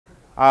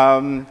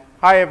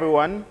Hi,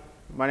 everyone.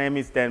 My name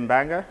is Dan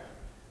Banga.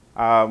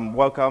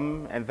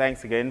 Welcome, and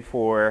thanks again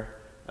for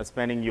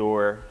spending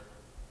your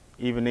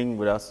evening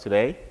with us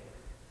today.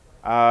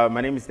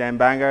 My name is Dan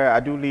Banga. I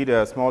do lead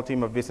a small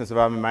team of business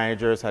development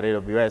managers at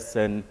AWS,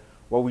 and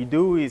what we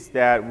do is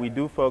that we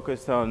do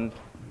focus on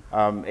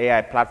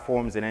AI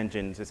platforms and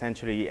engines,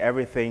 essentially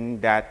everything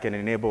that can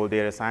enable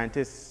data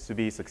scientists to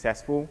be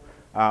successful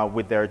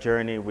with their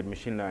journey with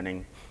machine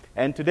learning.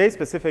 And today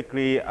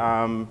specifically,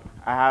 I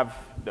have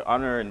the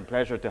honor and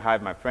pleasure to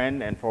have my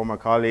friend and former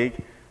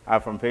colleague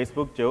from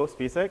Facebook, Joe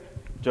Spisek,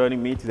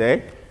 joining me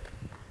today.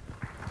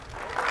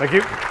 Thank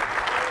you.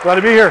 Glad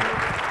to be here.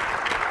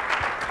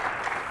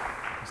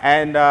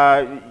 And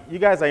you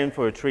guys are in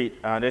for a treat.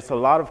 There's a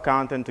lot of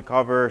content to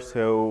cover,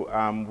 so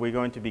we're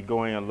going to be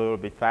going a little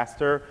bit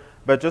faster.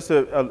 But just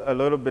a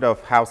little bit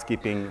of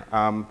housekeeping.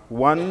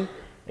 One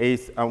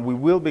is we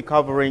will be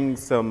covering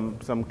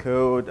some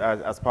code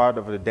as part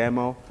of the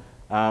demo.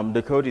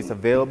 The code is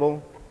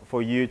available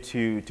for you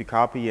to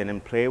copy and then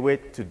play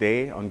with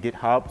today on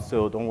GitHub,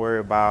 so don't worry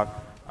about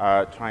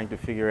trying to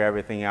figure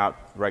everything out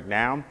right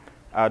now.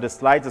 The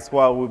slides as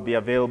well will be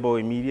available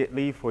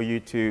immediately for you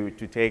to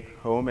take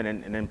home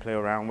and then play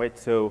around with,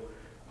 so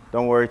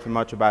don't worry too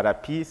much about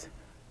that piece.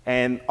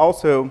 And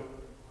also,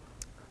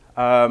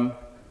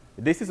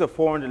 this is a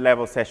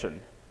 400-level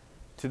session.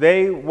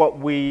 Today, what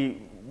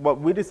we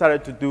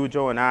decided to do,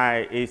 Joe and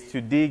I, is to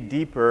dig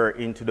deeper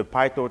into the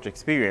PyTorch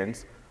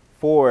experience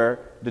for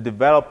the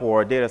developer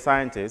or data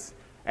scientist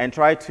and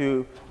try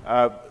to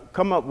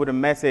come up with a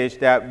message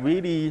that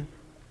really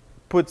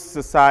puts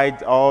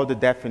aside all the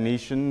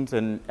definitions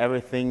and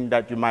everything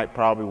that you might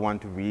probably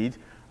want to read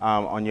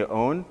on your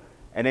own,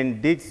 and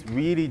then digs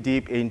really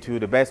deep into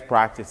the best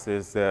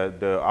practices,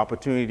 the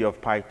opportunity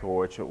of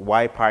PyTorch,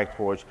 why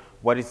PyTorch,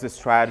 what is the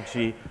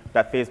strategy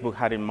that Facebook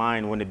had in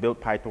mind when they built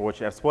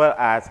PyTorch, as well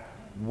as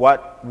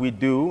what we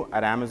do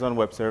at Amazon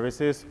Web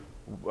Services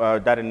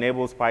that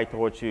enables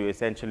PyTorch to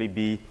essentially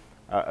be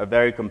a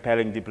very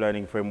compelling deep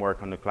learning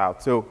framework on the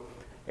cloud. So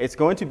it's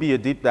going to be a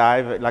deep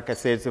dive. Like I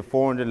said, it's a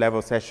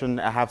 400-level session.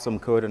 I have some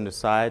code on the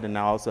side, and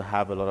I also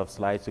have a lot of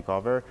slides to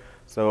cover.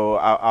 So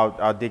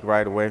I'll dig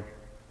right away.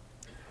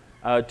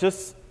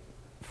 Just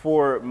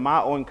for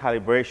my own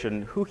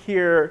calibration, who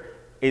here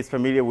is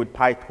familiar with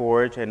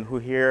PyTorch, and who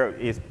here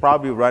is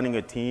probably running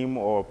a team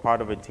or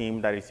part of a team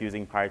that is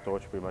using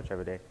PyTorch pretty much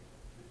every day?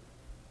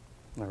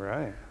 All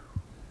right.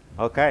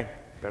 Okay.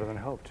 Better than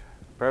I hoped.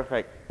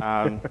 Perfect.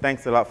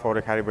 Thanks a lot for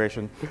the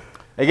calibration.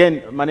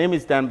 Again, my name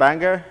is Dan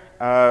Banga.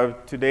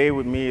 Today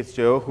with me is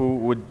Joe, who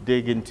would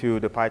dig into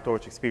the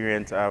PyTorch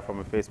experience from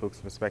a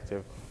Facebook's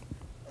perspective.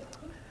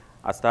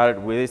 I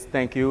started with this,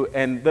 thank you.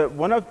 And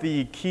one of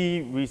the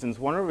key reasons,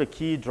 one of the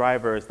key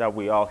drivers that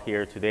we all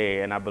hear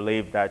today, and I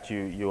believe that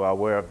you are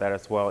aware of that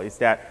as well, is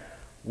that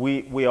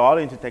we all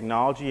into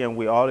technology, and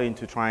we all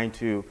into trying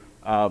to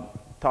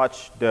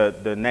touch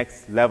the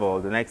next level,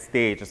 the next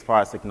stage as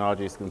far as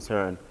technology is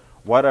concerned.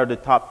 What are the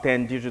top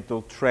 10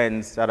 digital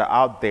trends that are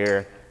out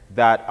there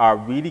that are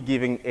really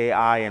giving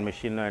AI and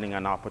machine learning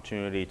an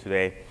opportunity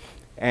today?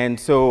 And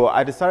so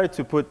I decided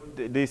to put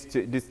this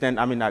 10,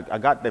 I mean, I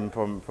got them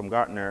from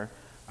Gartner,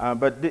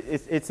 but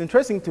it's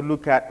interesting to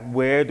look at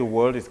where the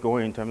world is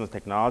going in terms of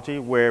technology,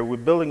 where we're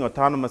building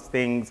autonomous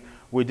things,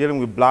 we're dealing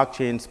with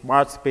blockchain,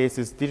 smart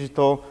spaces,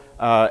 digital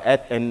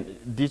ethics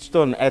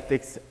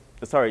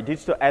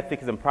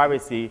and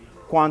privacy,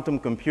 quantum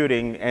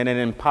computing, and an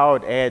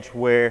empowered edge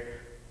where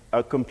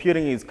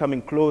computing is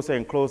coming closer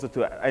and closer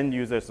to end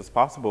users as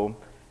possible.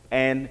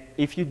 And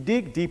if you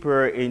dig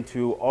deeper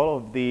into all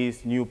of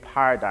these new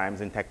paradigms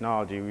in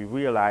technology, we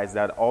realize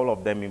that all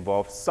of them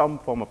involve some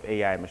form of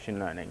AI machine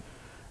learning.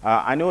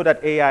 I know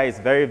that AI is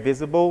very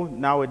visible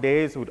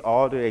nowadays with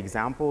all the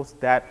examples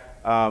that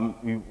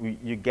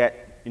you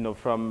get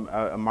from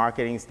a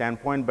marketing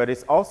standpoint, but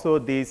it's also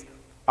this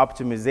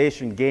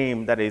optimization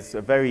game that is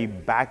a very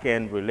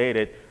back-end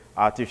related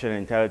artificial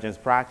intelligence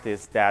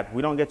practice that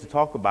we don't get to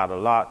talk about a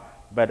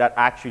lot, but that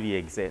actually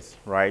exists,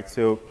 right?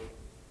 So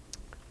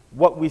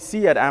what we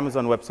see at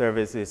Amazon Web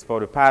Services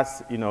for the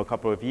past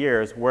couple of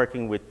years,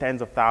 working with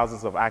tens of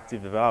thousands of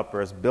active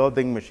developers,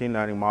 building machine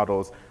learning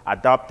models,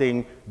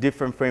 adopting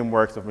different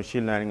frameworks of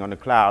machine learning on the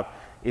cloud,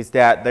 is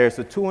that there's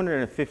a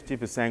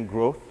 250%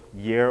 growth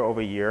year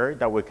over year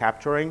that we're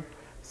capturing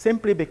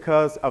simply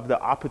because of the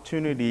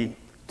opportunity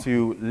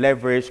to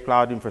leverage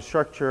cloud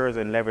infrastructures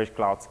and leverage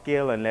cloud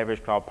scale and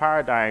leverage cloud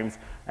paradigms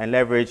and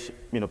leverage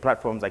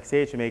platforms like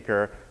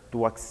SageMaker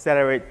to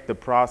accelerate the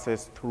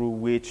process through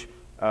which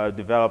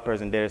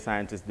developers and data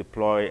scientists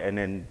deploy and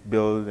then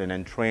build and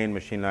then train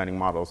machine learning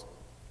models.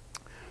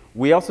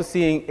 We're also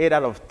seeing 8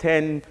 out of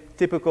 10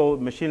 typical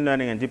machine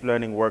learning and deep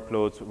learning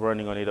workloads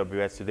running on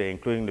AWS today,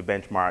 including the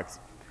benchmarks.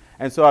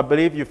 And so I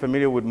believe you're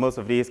familiar with most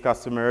of these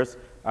customers.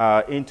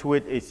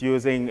 Intuit is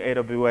using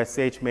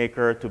AWS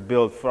SageMaker to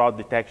build fraud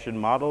detection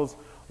models.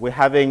 We're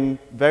having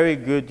very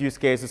good use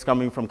cases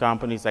coming from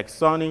companies like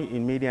Sony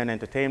in media and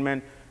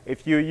entertainment.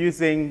 If you're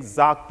using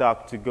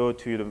ZocDoc to go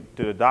to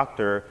the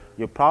doctor,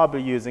 you're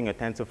probably using a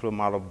TensorFlow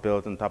model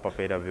built on top of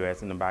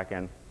AWS in the back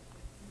end.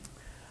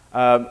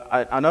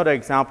 Another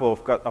example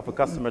of a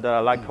customer that I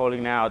like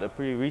calling out, a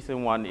pretty recent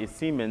one, is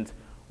Siemens,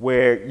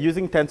 where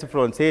using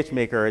TensorFlow and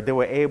SageMaker, they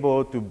were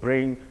able to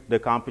bring the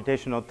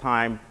computational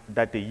time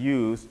that they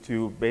use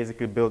to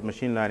basically build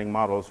machine learning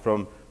models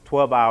from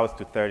 12 hours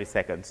to 30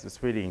 seconds.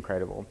 It's really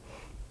incredible.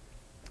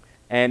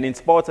 And in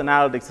sports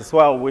analytics as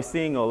well, we're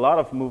seeing a lot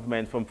of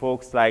movement from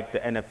folks like the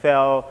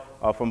NFL,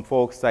 or from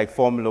folks like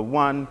Formula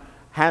One,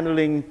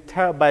 handling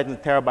terabytes and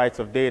terabytes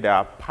of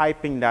data,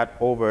 piping that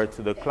over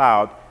to the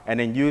cloud, and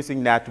then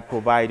using that to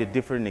provide a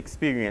different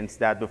experience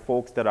that the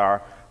folks that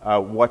are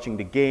watching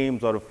the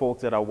games or the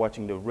folks that are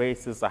watching the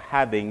races are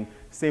having,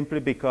 simply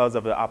because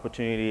of the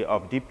opportunity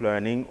of deep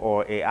learning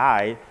or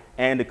AI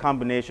and the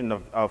combination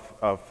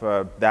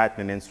of that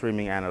and then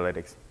streaming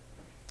analytics.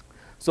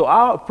 So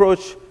our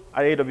approach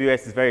at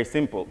AWS is very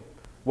simple.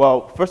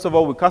 Well, first of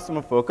all, we're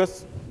customer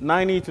focused.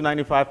 90 to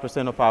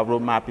 95% of our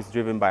roadmap is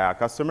driven by our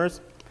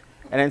customers.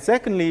 And then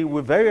secondly,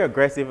 we're very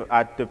aggressive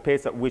at the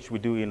pace at which we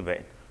do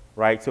innovate,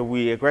 right? So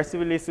we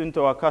aggressively listen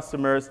to our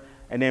customers,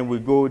 and then we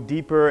go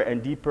deeper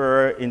and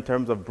deeper in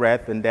terms of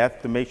breadth and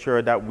depth to make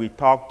sure that we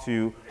talk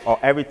to, or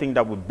everything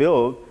that we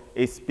build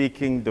is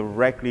speaking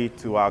directly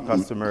to our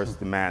customers'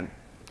 demand.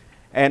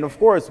 And of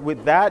course,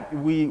 with that,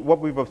 what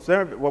we've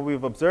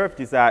observed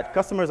is that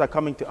customers are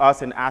coming to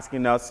us and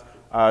asking us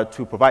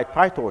to provide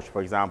PyTorch,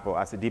 for example,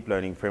 as a deep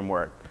learning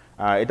framework.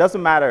 It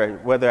doesn't matter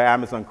whether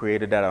Amazon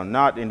created that or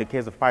not. In the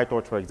case of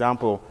PyTorch, for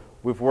example,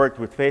 we've worked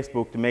with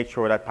Facebook to make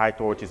sure that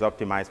PyTorch is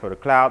optimized for the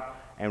cloud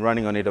and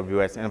running on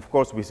AWS. And of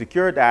course, we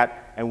secure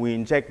that, and we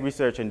inject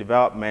research and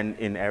development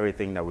in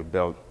everything that we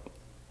build.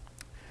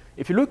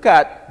 If you look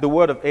at the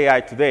world of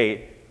AI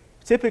today,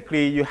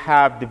 typically you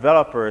have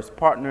developers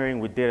partnering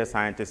with data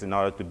scientists in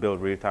order to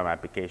build real-time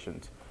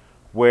applications,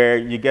 where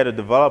you get a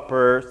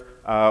developer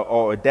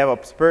or a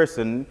DevOps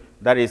person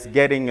that is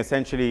getting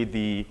essentially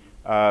the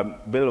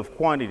bill of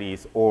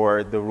quantities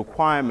or the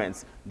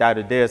requirements that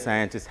a data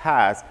scientist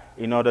has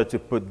in order to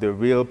put the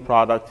real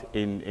product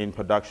in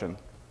production.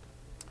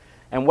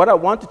 And what I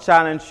want to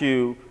challenge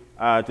you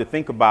to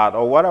think about,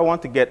 or what I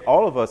want to get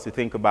all of us to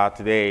think about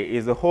today,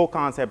 is the whole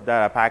concept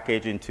that I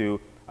package into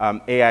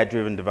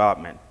AI-driven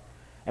development.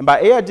 And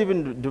by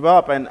AI-driven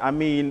development, I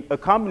mean a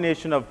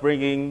combination of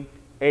bringing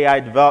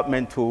AI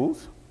development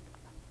tools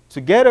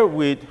together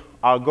with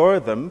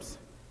algorithms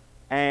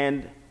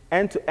and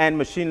end-to-end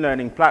machine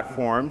learning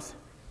platforms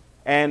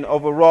and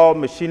overall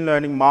machine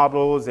learning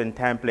models and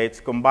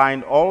templates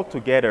combined all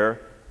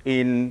together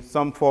in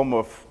some form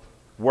of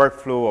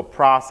workflow or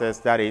process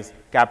that is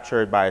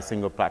captured by a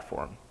single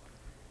platform.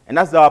 And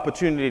that's the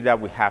opportunity that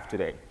we have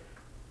today.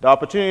 The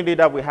opportunity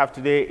that we have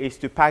today is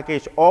to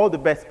package all the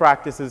best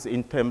practices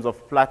in terms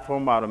of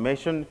platform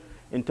automation,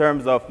 in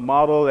terms of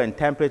model and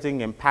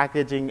templating and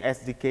packaging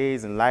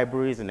SDKs and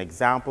libraries and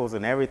examples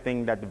and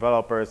everything that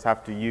developers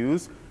have to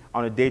use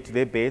on a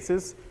day-to-day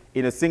basis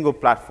in a single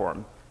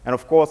platform. And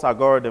of course,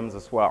 algorithms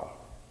as well.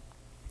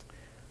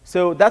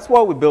 So that's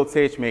why we built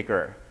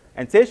SageMaker.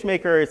 And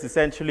SageMaker is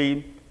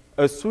essentially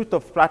a suite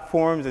of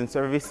platforms and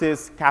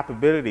services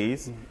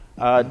capabilities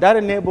that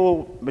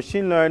enable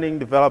machine learning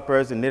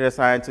developers and data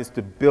scientists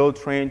to build,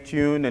 train,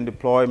 tune, and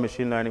deploy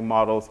machine learning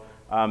models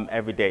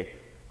every day.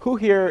 Who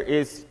here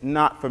is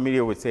not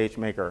familiar with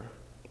SageMaker?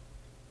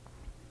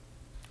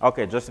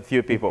 Okay, just a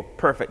few people.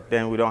 Perfect.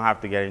 Then we don't have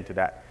to get into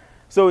that.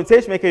 So in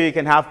SageMaker, you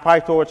can have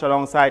PyTorch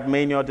alongside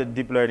many other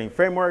deep learning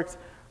frameworks,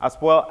 as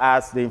well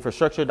as the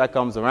infrastructure that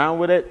comes around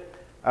with it,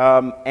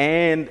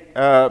 and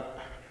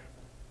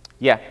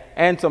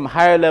some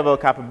higher level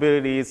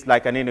capabilities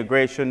like an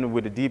integration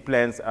with the Deep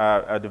Lens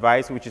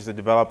device, which is a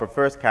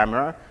developer-first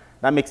camera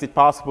that makes it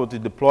possible to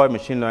deploy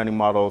machine learning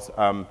models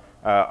on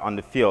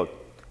the field.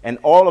 And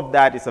all of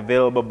that is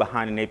available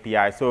behind an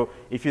API. So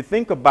if you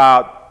think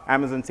about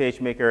Amazon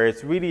SageMaker,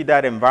 it's really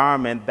that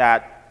environment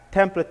that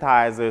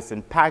templatizes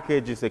and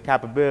packages the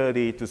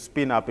capability to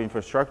spin up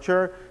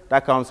infrastructure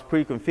that comes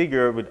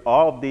pre-configured with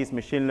all of these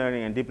machine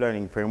learning and deep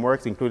learning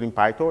frameworks, including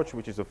PyTorch,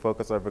 which is the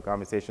focus of the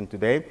conversation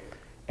today,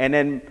 and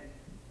then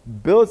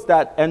builds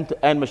that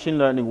end-to-end machine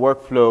learning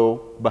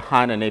workflow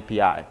behind an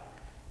API.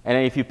 And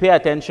then if you pay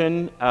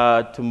attention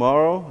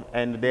tomorrow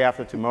and the day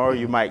after tomorrow,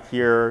 you might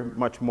hear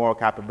much more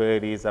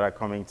capabilities that are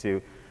coming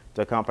to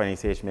accompany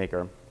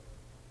SageMaker.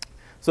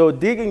 So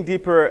digging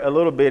deeper a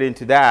little bit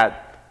into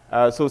that,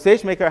 so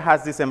SageMaker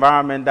has this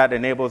environment that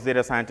enables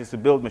data scientists to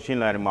build machine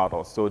learning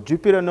models. So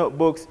Jupyter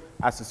Notebooks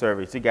as a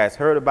service. You guys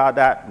heard about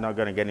that. I'm not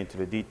going to get into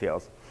the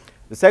details.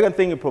 The second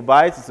thing it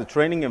provides is a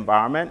training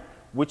environment,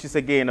 which is,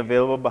 again,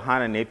 available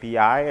behind an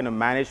API and a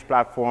managed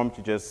platform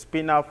to just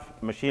spin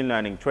up machine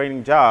learning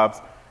training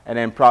jobs and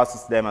then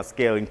process them at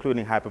scale,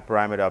 including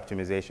hyperparameter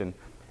optimization.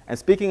 And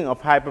speaking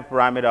of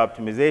hyperparameter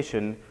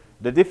optimization,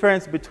 the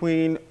difference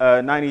between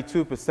a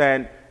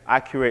 92%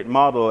 accurate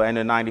model and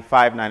a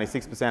 95,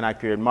 96%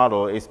 accurate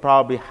model is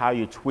probably how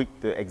you tweak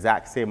the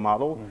exact same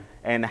model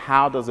and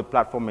how does the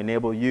platform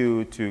enable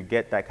you to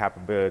get that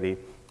capability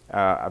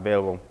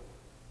available.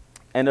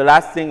 And the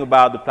last thing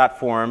about the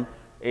platform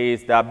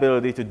is the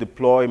ability to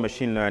deploy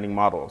machine learning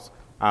models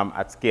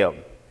at scale.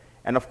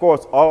 And of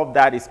course, all of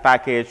that is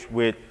packaged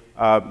with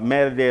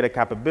metadata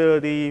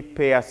capability,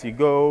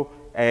 pay-as-you-go,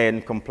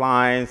 and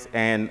compliance,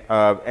 and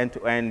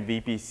end-to-end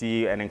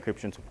VPC and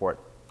encryption support.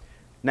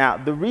 Now,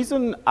 the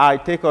reason I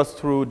take us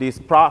through this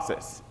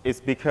process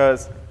is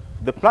because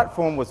the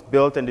platform was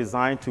built and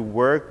designed to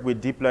work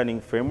with deep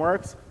learning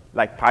frameworks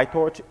like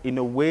PyTorch in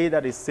a way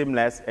that is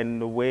seamless and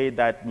in a way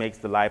that makes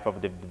the life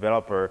of the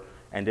developer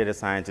and data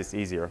scientist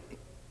easier.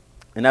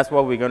 And that's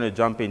what we're going to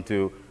jump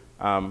into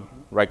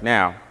right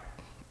now.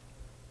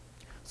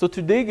 So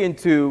to dig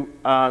into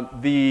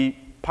the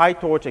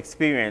PyTorch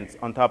experience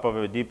on top of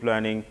a deep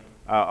learning,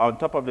 on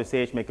top of the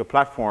SageMaker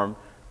platform,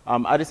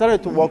 I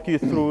decided to walk you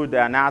through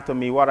the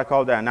anatomy, what I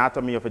call the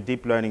anatomy of a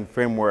deep learning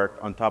framework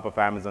on top of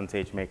Amazon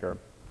SageMaker.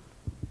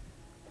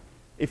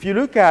 If you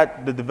look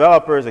at the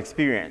developer's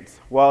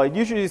experience, well, it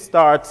usually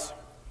starts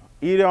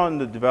either on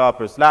the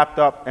developer's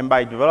laptop, and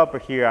by developer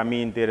here, I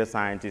mean data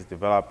scientist,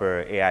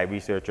 developer, AI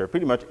researcher,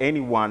 pretty much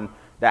anyone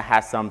that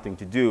has something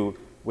to do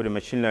with a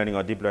machine learning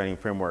or deep learning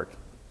framework.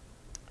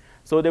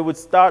 So they would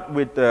start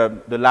with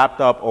the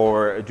laptop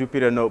or a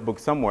Jupyter notebook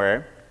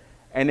somewhere,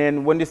 and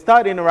then when they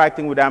start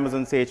interacting with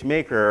Amazon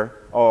SageMaker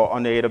or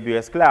on the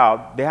AWS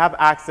cloud, they have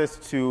access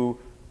to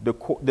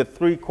the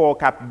three core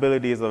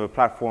capabilities of a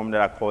platform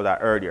that I called out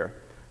earlier: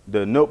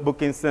 the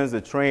notebook instance,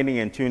 the training,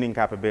 and tuning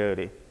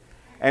capability.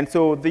 And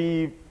so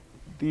the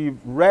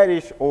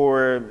reddish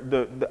or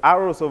the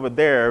arrows over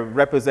there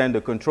represent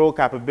the control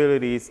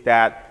capabilities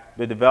that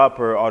the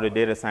developer or the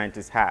data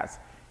scientist has.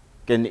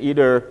 Can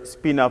either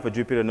spin up a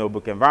Jupyter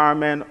notebook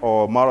environment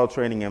or model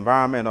training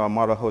environment or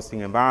model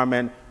hosting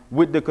environment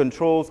with the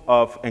controls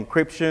of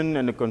encryption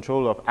and the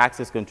control of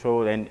access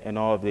control and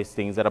all of these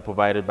things that are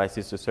provided by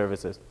sister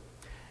services.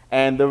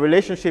 And the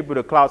relationship with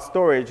the cloud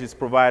storage is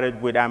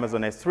provided with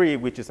Amazon S3,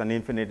 which is an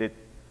infinitely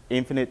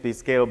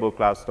scalable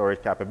cloud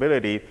storage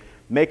capability,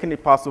 making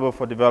it possible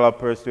for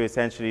developers to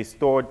essentially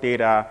store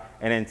data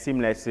and then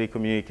seamlessly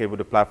communicate with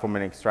the platform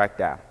and extract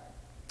that.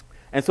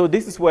 And so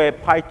this is where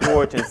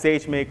PyTorch and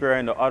SageMaker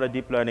and the other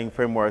deep learning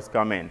frameworks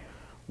come in,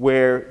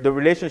 where the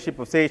relationship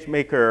of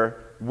SageMaker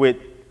with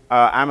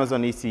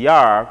Amazon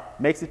ECR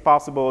makes it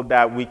possible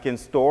that we can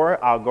store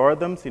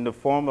algorithms in the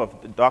form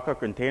of Docker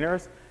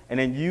containers and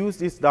then use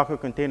these Docker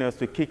containers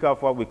to kick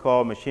off what we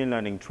call machine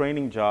learning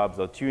training jobs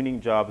or tuning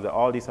jobs or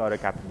all these other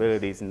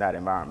capabilities in that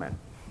environment.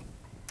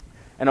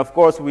 And of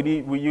course, we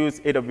use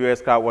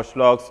AWS CloudWatch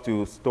logs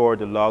to store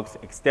the logs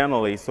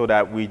externally so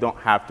that we don't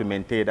have to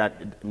maintain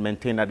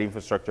that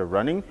infrastructure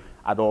running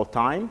at all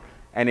time.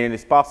 And then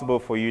it's possible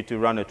for you to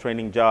run a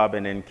training job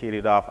and then kill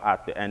it off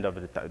at the end of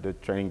the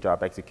training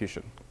job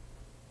execution.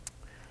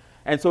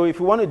 And so if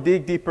we want to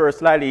dig deeper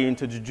slightly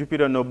into the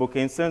Jupyter Notebook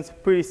instance,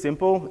 pretty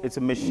simple. It's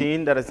a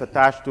machine that is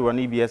attached to an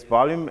EBS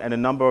volume and a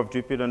number of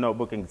Jupyter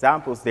Notebook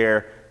examples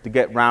there to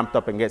get ramped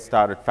up and get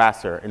started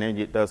faster. And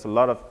then there's a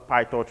lot of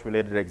PyTorch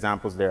related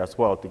examples there as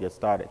well to get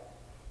started.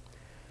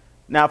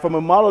 Now, from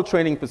a model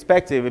training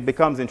perspective, it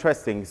becomes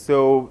interesting.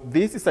 So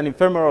this is an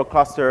ephemeral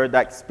cluster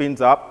that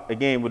spins up,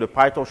 again, with a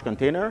PyTorch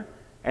container.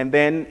 And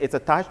then it's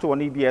attached to an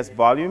EBS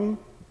volume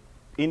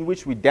in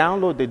which we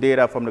download the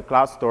data from the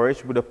cloud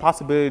storage with the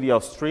possibility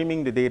of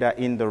streaming the data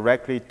in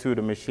directly to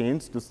the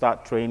machines to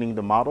start training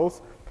the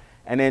models.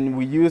 And then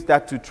we use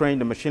that to train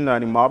the machine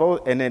learning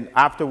model. And then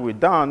after we're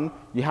done,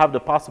 you have the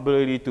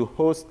possibility to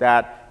host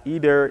that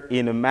either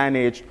in a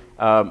managed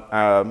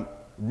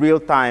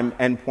real-time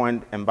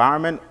endpoint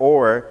environment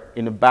or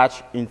in a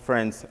batch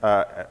inference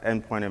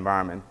endpoint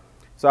environment.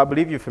 So I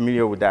believe you're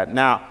familiar with that.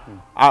 Now,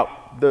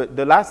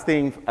 the last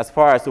thing as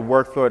far as the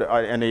workflow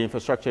and the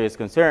infrastructure is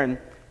concerned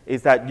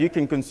is that you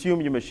can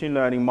consume your machine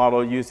learning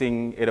model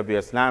using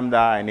AWS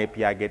Lambda and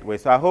API Gateway.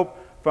 So I hope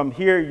from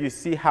here you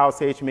see how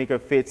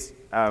SageMaker fits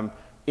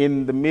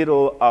in the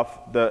middle of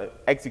the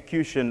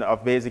execution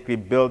of basically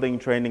building,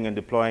 training, and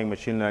deploying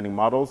machine learning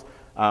models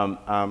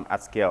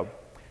at scale.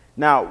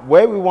 Now,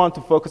 where we want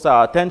to focus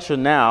our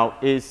attention now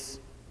is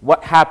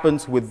what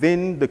happens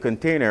within the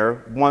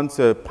container once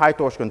a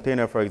PyTorch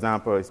container, for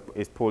example,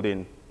 is pulled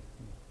in.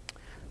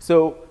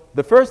 So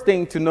the first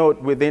thing to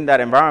note within that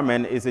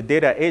environment is a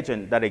data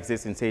agent that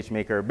exists in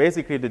SageMaker.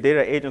 Basically, the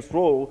data agent's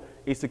role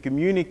is to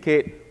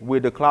communicate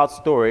with the cloud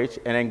storage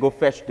and then go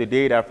fetch the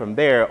data from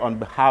there on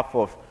behalf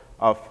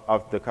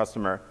of the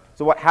customer.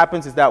 So what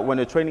happens is that when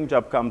a training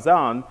job comes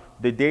on,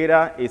 the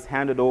data is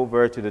handed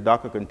over to the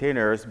Docker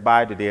containers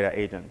by the data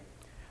agent.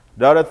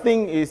 The other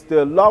thing is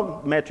the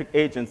log metric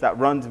agents that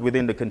runs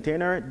within the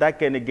container that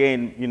can,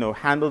 again,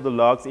 handle the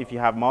logs. If you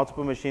have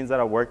multiple machines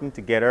that are working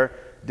together,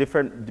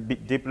 different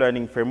deep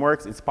learning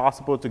frameworks, it's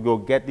possible to go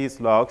get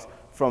these logs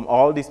from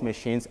all these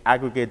machines,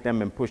 aggregate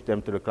them, and push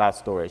them to the cloud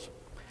storage.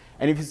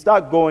 And if you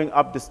start going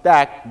up the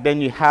stack, then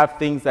you have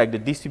things like the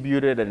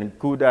distributed and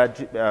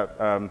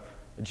CUDA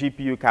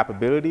GPU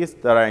capabilities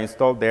that are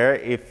installed there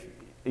if,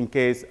 in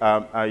case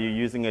you're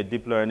using a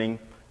deep learning,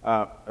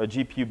 a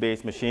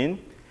GPU-based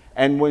machine.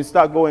 And when you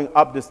start going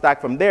up the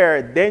stack from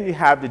there, then you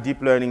have the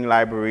deep learning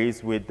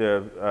libraries with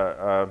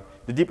the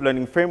the deep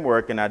learning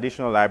framework and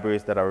additional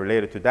libraries that are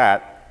related to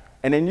that.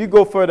 And then you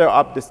go further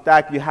up the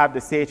stack, you have the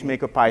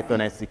SageMaker Python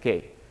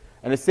SDK.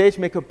 And the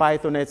SageMaker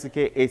Python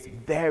SDK is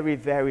very,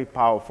 very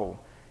powerful.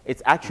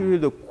 It's actually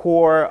the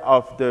core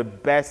of the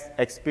best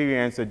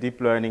experience a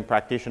deep learning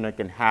practitioner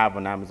can have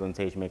on Amazon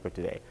SageMaker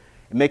today.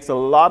 It makes a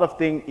lot of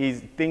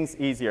things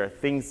easier,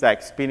 things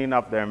like spinning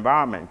up their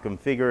environment,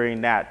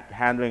 configuring that,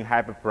 handling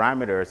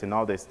hyperparameters and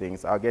all these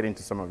things. I'll get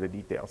into some of the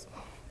details.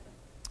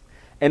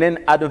 And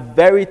then at the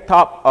very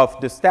top of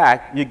the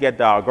stack, you get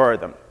the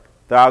algorithm.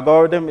 The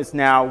algorithm is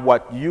now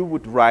what you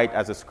would write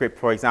as a script.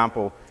 For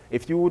example,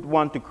 if you would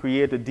want to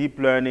create a deep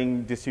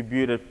learning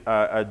distributed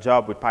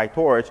job with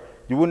PyTorch,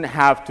 you wouldn't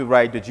have to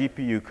write the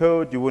GPU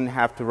code. You wouldn't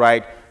have to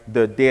write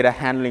the data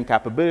handling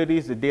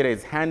capabilities. The data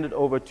is handed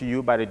over to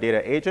you by the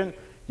data agent.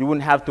 You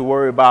wouldn't have to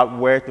worry about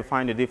where to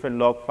find the different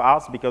log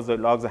files because the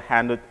logs are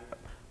handled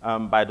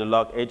by the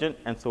log agent,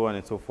 and so on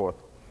and so forth.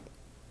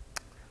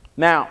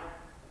 Now,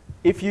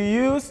 if you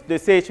use the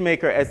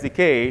SageMaker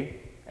SDK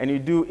and you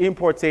do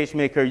import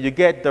SageMaker, you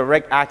get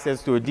direct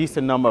access to a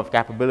decent number of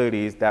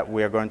capabilities that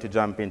we are going to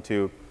jump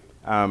into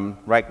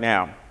right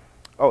now.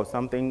 Oh,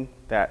 something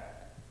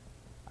that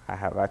I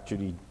have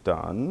actually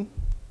done.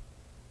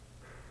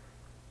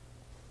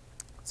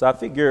 So I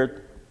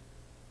figured,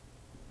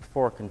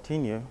 before I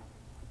continue,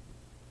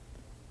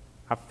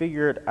 I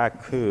figured I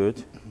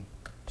could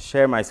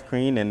share my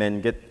screen and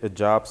then get the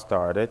job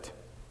started.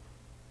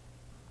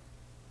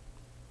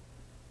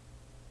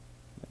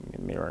 Let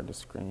me mirror the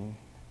screen.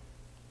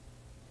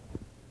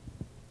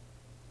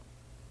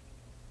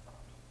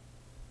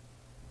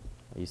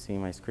 Are you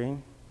seeing my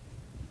screen?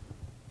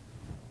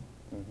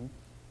 Mm-hmm.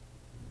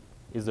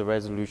 Is the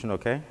resolution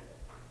okay?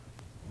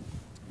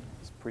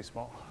 It's pretty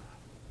small.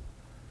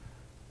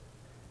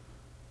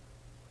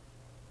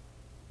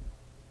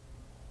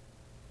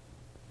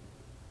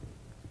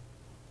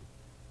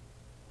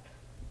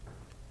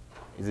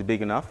 Is it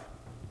big enough?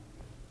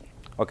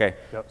 Okay.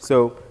 Yep.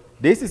 So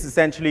this is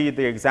essentially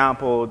the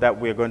example that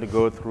we're going to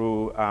go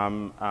through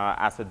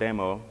as a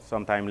demo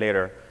sometime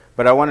later.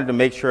 But I wanted to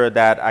make sure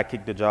that I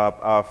kick the job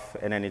off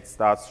and then it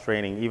starts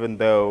training, even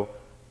though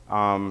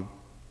I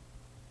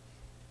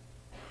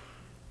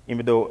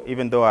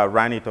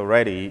ran it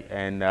already,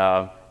 and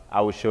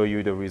I will show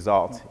you the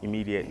result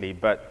immediately.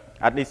 But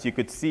at least you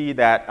could see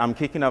that I'm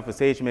kicking off a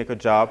SageMaker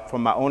job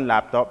from my own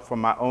laptop,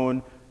 from my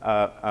own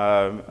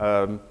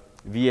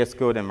VS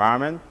Code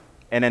environment.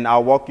 And then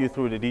I'll walk you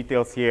through the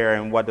details here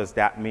and what does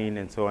that mean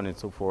and so on and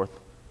so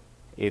forth,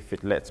 if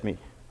it lets me.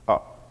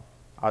 Oh,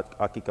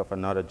 I'll kick off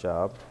another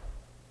job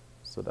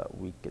so that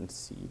we can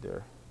see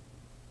there.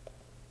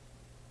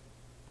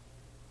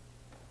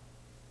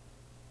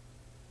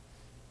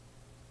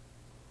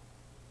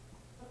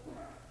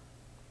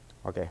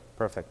 Okay,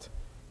 perfect.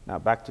 Now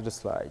back to the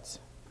slides.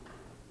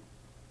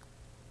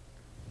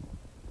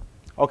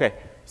 Okay,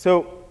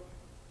 so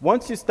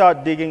once you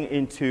start digging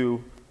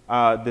into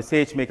the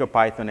SageMaker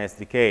Python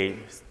SDK,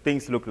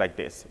 things look like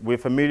this. We're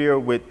familiar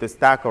with the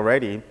stack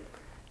already.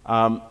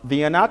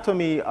 The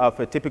anatomy of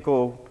a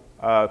typical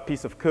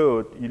piece of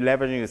code, you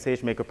leveraging the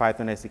SageMaker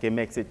Python SDK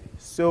makes it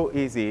so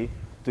easy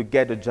to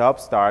get the job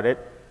started.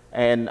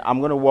 And I'm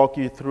going to walk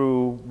you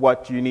through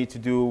what you need to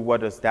do,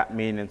 what does that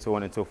mean, and so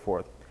on and so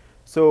forth.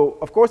 So,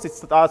 of course, it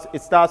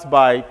starts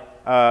by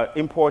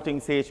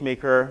importing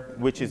SageMaker,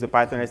 which is a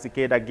Python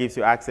SDK that gives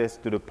you access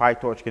to the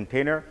PyTorch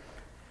container.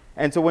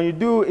 And so when you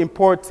do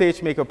import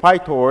SageMaker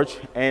PyTorch,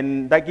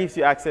 and that gives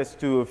you access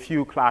to a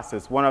few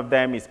classes. One of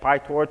them is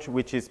PyTorch,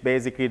 which is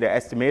basically the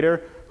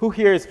estimator. Who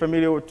here is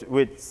familiar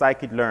with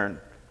scikit-learn?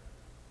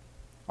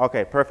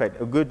 Okay, perfect,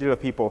 a good deal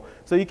of people.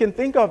 So you can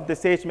think of the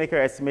SageMaker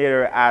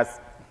estimator as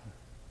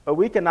a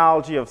weak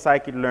analogy of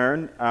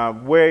scikit-learn,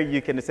 where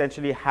you can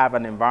essentially have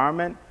an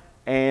environment,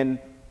 and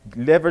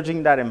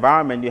leveraging that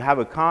environment, you have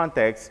a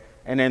context,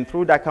 and then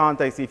through that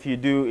context, if you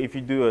do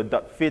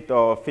a .fit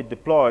or fit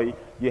deploy,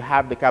 you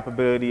have the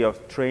capability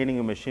of training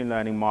a machine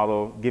learning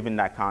model given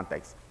that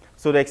context.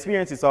 So the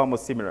experience is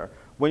almost similar.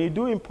 When you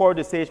do import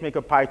the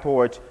SageMaker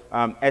PyTorch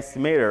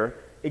estimator,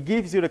 it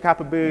gives you the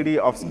capability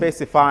of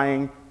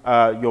specifying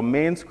your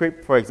main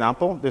script, for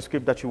example, the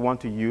script that you want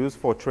to use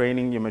for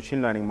training your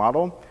machine learning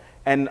model.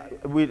 And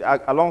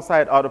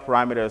alongside other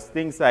parameters,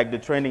 things like the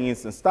training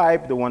instance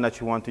type, the one that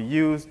you want to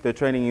use, the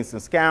training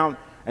instance count,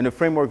 and the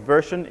framework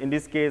version. In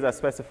this case, I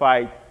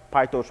specified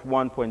PyTorch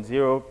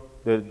 1.0,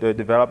 the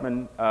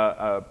development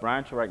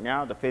branch right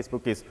now. The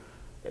Facebook is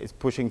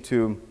pushing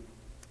to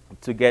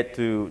get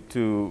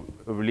to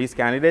a release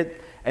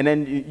candidate. And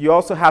then you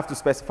also have to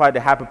specify the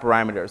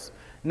hyperparameters.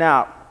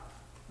 Now,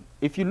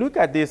 if you look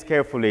at this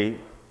carefully,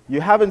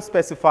 you haven't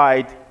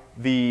specified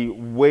the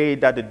way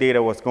that the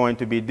data was going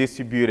to be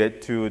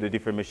distributed to the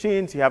different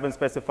machines. You haven't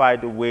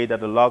specified the way that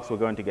the logs were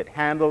going to get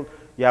handled.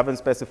 You haven't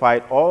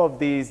specified all of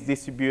these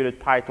distributed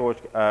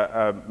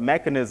PyTorch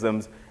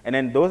mechanisms. And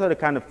then those are the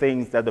kind of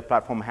things that the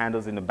platform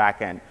handles in the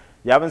back end.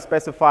 You haven't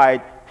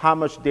specified how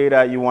much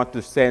data you want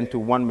to send to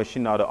one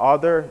machine or the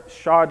other.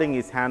 Sharding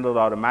is handled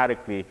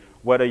automatically.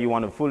 whether you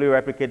want to fully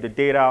replicate the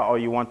data or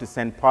you want to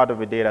send part of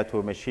the data to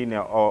a machine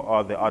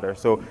or the other.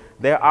 So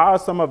there are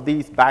some of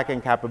these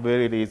backend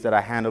capabilities that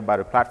are handled by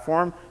the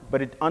platform,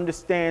 but it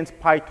understands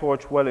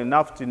PyTorch well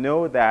enough to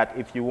know that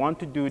if you want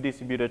to do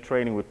distributed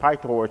training with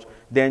PyTorch,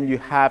 then you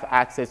have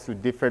access to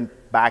different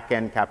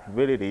backend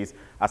capabilities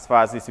as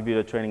far as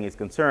distributed training is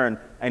concerned,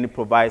 and it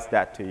provides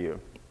that to you.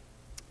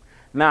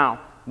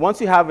 Now,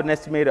 once you have an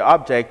estimator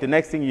object, the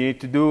next thing you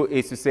need to do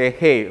is to say,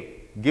 hey,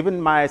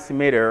 given my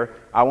estimator,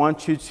 I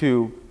want you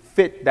to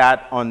fit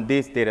that on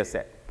this data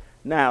set.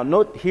 Now,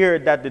 note here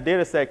that the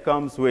data set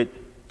comes with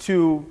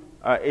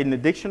in the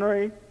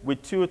dictionary,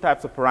 with two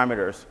types of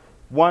parameters.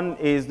 One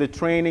is the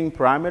training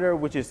parameter,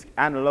 which is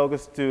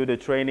analogous to the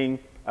training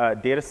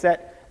data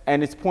set,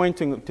 and it's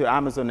pointing to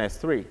Amazon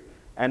S3.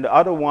 And the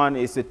other one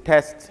is the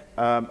test,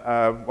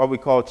 what we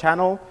call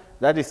channel,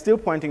 that is still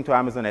pointing to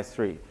Amazon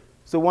S3.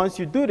 So once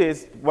you do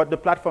this, what the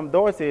platform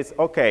does is,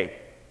 okay,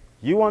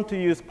 you want to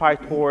use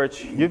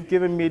PyTorch, you've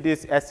given me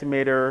this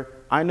estimator,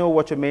 I know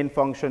what your main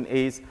function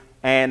is,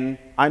 and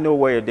I know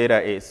where your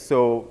data is.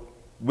 So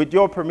with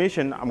your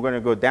permission, I'm going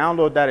to go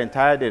download that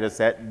entire data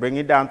set, bring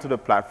it down to the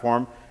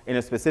platform in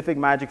a specific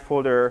magic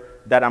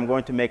folder that I'm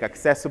going to make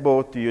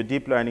accessible to your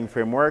deep learning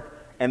framework,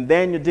 and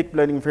then your deep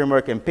learning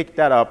framework can pick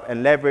that up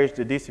and leverage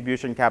the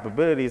distribution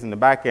capabilities in the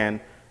backend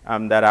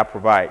that I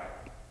provide.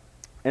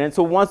 And then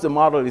so once the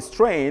model is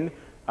trained,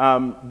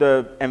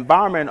 the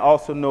environment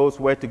also knows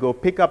where to go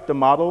pick up the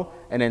model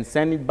and then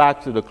send it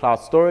back to the cloud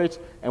storage,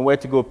 and where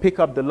to go pick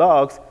up the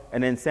logs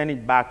and then send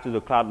it back to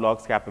the cloud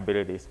logs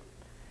capabilities.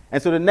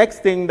 And so the next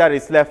thing that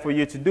is left for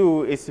you to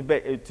do is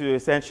to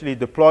essentially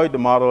deploy the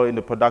model in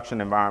the production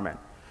environment.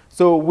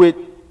 So with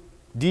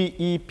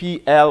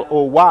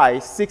DEPLOY,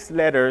 6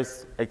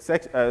 letters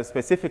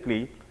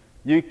specifically,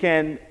 you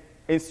can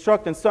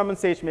instruct and summon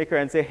SageMaker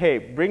and say, hey,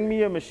 bring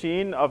me a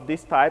machine of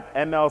this type,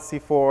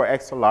 MLC4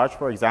 extra large,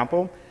 for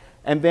example,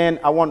 and then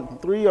I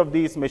want 3 of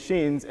these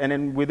machines, and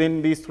then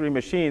within these 3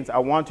 machines, I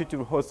want you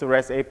to host the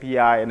REST API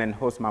and then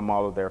host my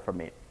model there for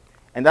me.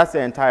 And that's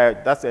the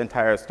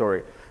entire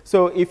story.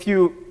 So if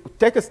you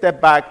take a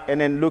step back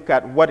and then look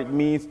at what it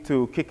means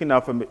to kicking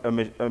off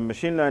a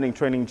machine learning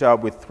training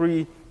job with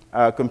 3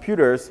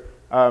 computers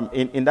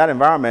in that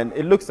environment,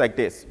 it looks like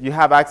this. You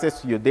have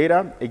access to your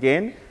data,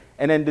 again,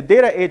 and then the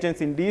data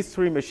agents in these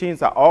 3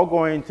 machines are all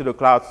going to the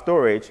cloud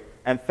storage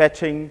and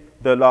fetching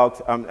the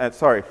logs,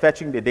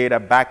 fetching the data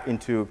back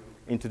into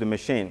the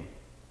machine.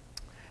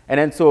 And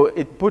then so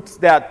it puts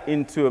that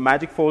into a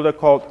magic folder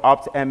called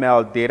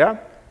optml data.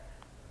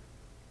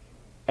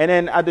 And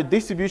then at the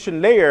distribution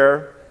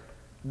layer,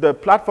 the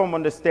platform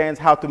understands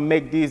how to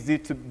make these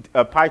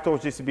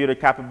PyTorch distributed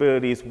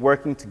capabilities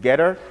working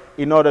together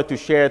in order to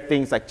share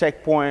things like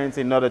checkpoints,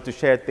 in order to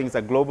share things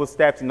like global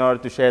steps, in order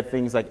to share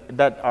things like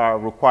that are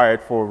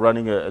required for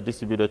running a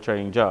distributed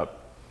training job.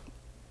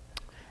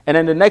 And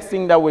then the next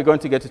thing that we're going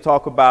to get to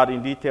talk about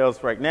in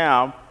details right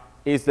now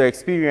is the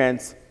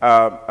experience.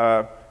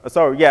 After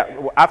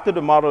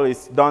the model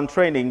is done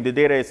training,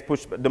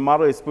 the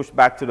model is pushed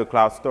back to the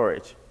cloud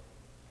storage.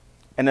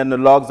 And then the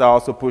logs are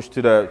also pushed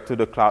to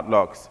the cloud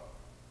logs.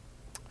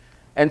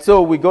 And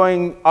so we're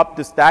going up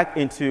the stack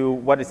into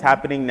what is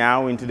happening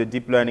now into the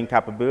deep learning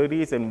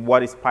capabilities and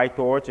what is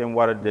PyTorch and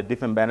what are the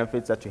different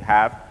benefits that you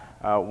have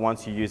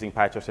once you're using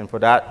PyTorch. And for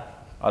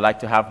that, I'd like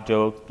to have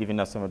Joe giving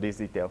us some of these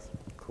details.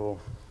 Cool.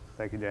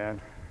 Thank you,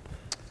 Dan.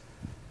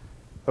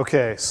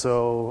 OK,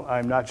 so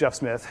I'm not Jeff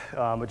Smith,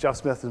 but Jeff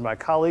Smith is my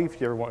colleague.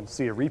 If you ever want to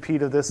see a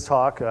repeat of this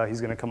talk,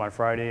 he's going to come on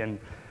Friday and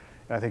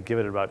I think give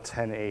it at about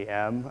 10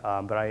 a.m.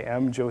 But I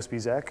am Joe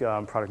Spizek,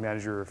 product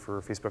manager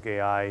for Facebook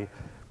AI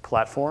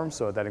platform.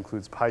 So that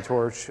includes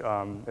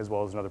PyTorch, as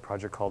well as another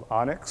project called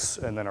Onyx,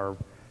 and then our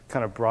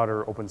kind of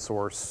broader open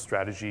source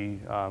strategy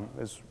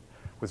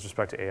with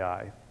respect to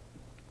AI.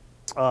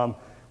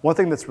 One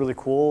thing that's really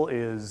cool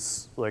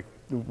is, like,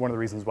 one of the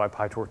reasons why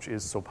PyTorch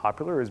is so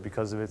popular is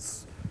because of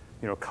its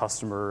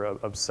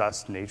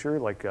customer-obsessed nature.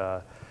 Like,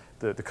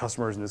 the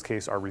customers in this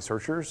case are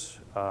researchers,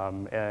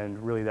 and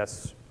really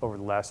that's over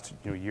the last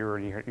year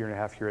and a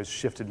half here has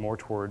shifted more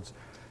towards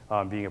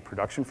being a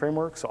production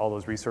framework. So all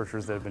those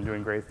researchers that have been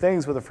doing great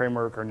things with the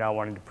framework are now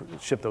wanting to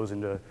ship those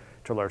into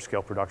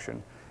large-scale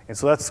production. And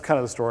so that's kind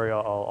of the story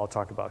I'll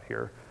talk about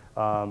here.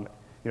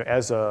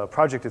 As a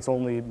project, it's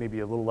only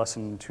maybe a little less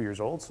than 2 years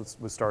old, so it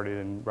was started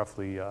in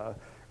roughly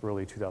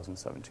early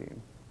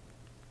 2017.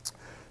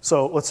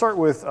 So let's start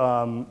with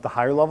the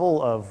higher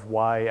level of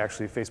why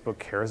actually Facebook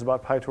cares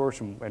about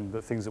PyTorch and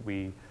the things that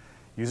we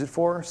use it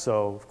for.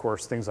 So of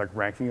course, things like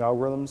ranking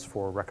algorithms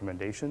for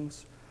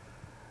recommendations.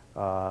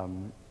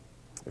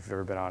 If you've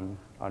ever been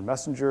on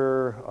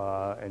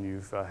Messenger and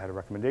you've had a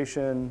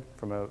recommendation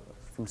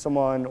from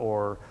someone,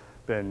 or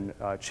been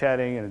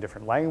chatting in a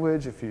different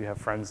language, if you have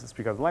friends that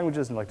speak other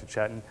languages and like to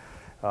chat, and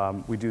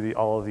we do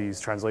all of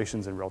these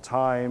translations in real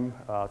time.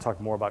 I'll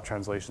talk more about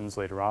translations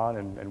later on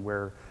and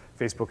where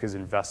Facebook is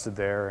invested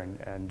there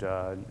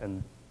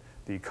and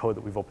the code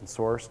that we've open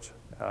sourced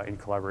in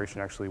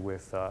collaboration actually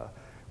with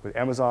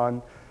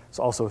Amazon. It's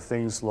also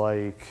things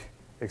like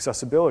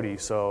accessibility.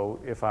 So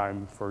if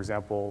I'm, for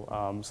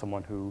example,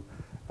 someone who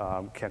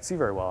can't see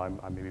very well,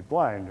 I'm maybe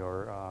blind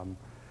or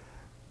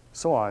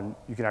so on,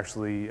 you can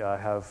actually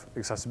have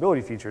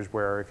accessibility features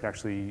where it can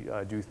actually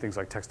do things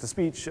like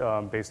text-to-speech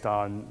based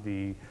on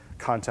the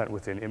content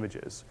within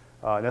images.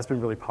 And that's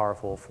been really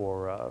powerful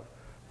for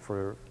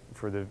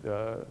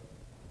the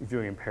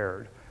viewing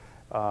impaired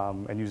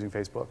and using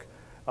Facebook.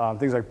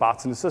 Things like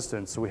bots and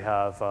assistants. So we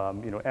have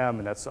M,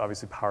 and that's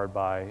obviously powered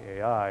by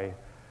AI.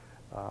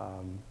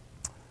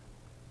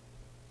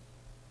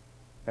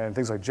 And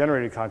things like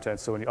generated content.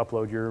 So when you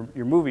upload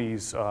your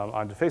movies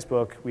onto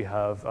Facebook, we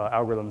have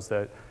algorithms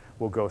that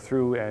will go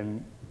through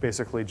and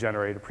basically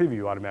generate a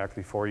preview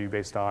automatically for you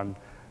based on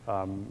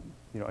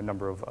a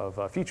number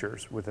of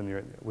features within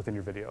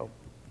your video.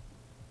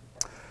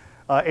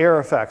 AR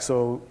effects.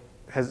 So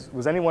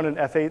was anyone in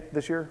F8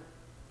 this year?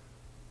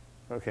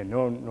 Okay,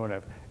 no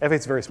one.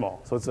 F8's very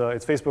small. So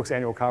it's Facebook's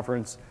annual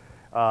conference,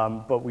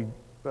 but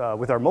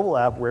with our mobile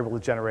app, we're able to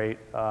generate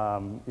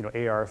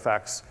AR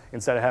effects.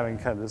 Instead of having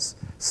kind of this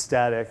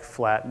static,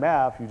 flat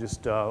map, you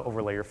just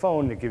overlay your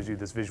phone, and it gives you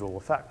this visual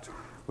effect,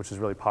 which is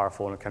really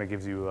powerful, and it kind of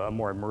gives you a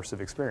more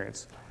immersive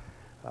experience.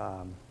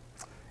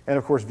 And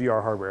of course,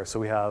 VR hardware. So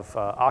we have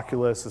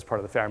Oculus as part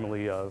of the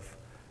family of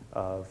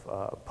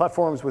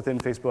platforms within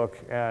Facebook,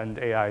 and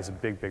AI is a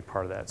big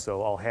part of that.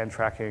 So all hand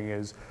tracking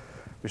is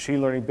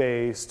machine learning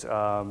based.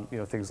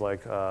 Things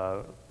like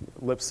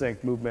lip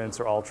sync movements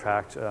are all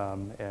tracked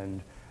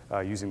and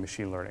using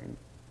machine learning.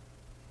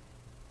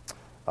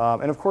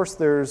 And of course,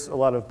 there's a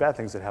lot of bad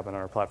things that happen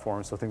on our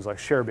platform. So things like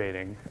share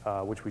baiting,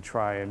 which we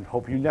try and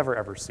hope you never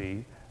ever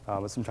see,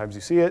 but sometimes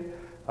you see it.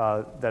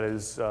 That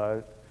is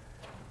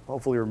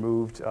hopefully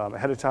removed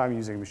ahead of time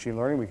using machine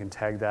learning. We can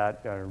tag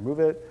that and remove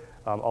it.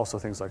 Also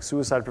things like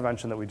suicide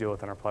prevention that we deal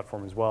with on our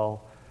platform as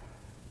well.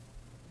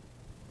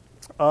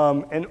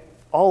 And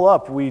all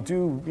up, we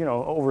do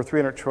over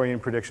 300 trillion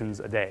predictions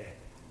a day.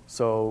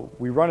 So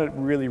we run at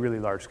really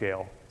large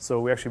scale. So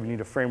we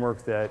need a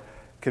framework that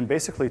can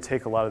basically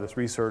take a lot of this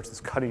research,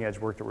 this cutting edge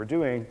work that we're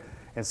doing,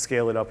 and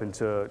scale it up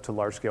into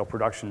large scale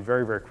production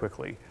very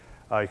quickly.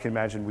 You can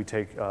imagine we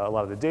take a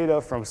lot of the data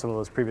from some of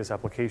those previous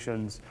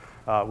applications.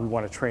 We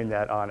want to train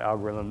that on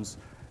algorithms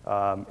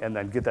and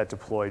then get that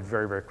deployed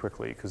very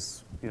quickly,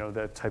 because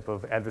that type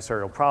of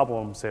adversarial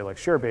problem, say like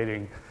share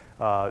baiting,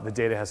 the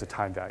data has a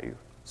time value.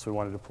 So we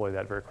want to deploy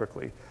that very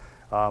quickly.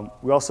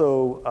 We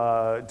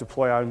also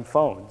deploy on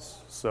phones.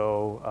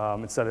 So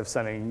instead of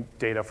sending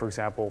data, for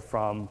example,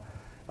 from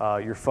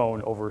your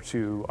phone over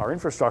to our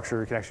infrastructure,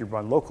 you can actually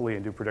run locally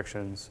and do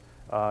predictions.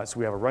 So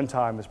we have a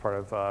runtime as part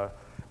of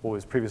what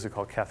was previously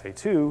called Cafe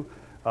 2,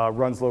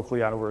 runs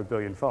locally on over 1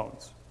 billion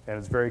phones. And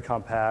it's very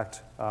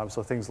compact.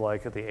 So things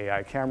like the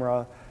AI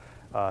camera,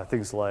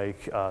 things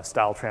like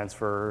style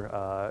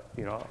transfer,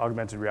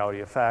 augmented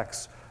reality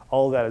effects,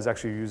 all of that is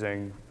actually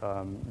using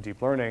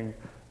deep learning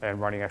and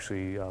running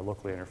actually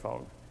locally on your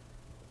phone.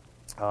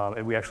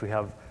 And we actually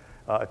have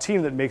a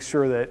team that makes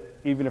sure that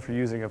even if you're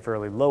using a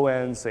fairly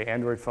low-end, say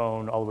Android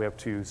phone, all the way up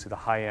to the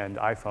high-end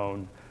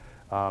iPhone,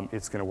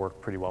 it's going to work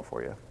pretty well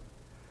for you.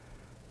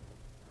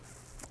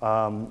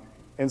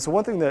 And so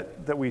one thing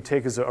that we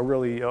take is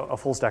a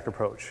full stack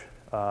approach.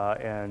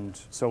 And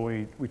so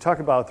we talk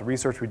about the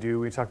research we do,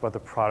 we talk about the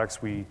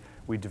products we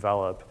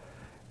develop.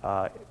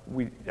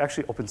 We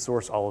actually open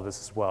source all of this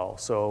as well.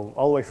 So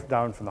all the way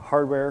down from the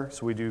hardware,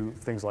 so we do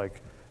things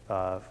like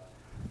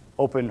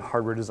open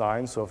hardware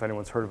design. So if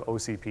anyone's heard of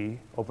OCP,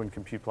 Open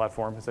Compute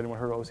Platform, has anyone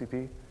heard of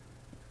OCP?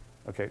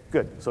 Okay,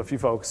 good. So a few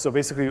folks. So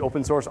basically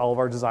open source all of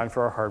our design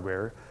for our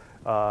hardware.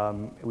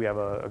 We have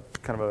a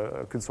kind of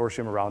a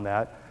consortium around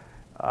that.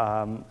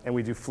 And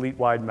we do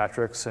fleet-wide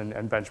metrics and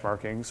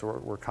benchmarking.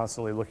 So we're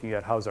constantly looking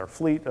at how's our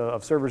fleet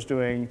of servers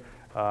doing,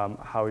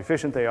 how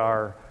efficient they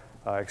are,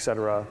 et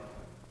cetera.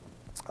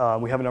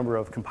 We have a number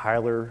of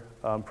compiler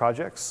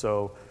projects.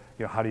 So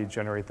how do you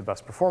generate the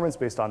best performance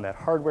based on that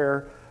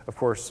hardware? Of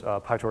course,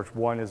 PyTorch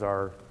 1 is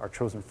our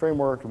chosen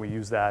framework, and we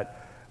use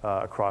that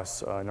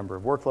across a number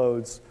of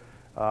workloads.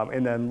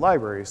 And then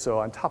libraries, so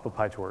on top of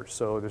PyTorch.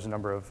 So there's a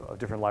number of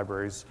different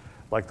libraries,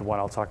 like the one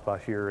I'll talk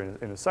about here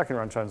in a second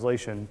around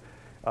translation,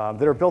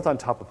 that are built on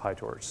top of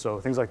PyTorch. So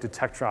things like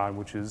Detectron,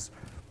 which is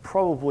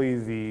probably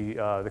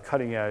the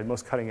cutting edge,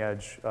 most cutting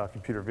edge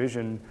computer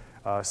vision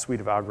suite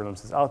of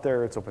algorithms that's out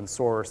there. It's open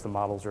source. The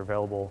models are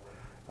available.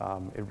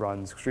 It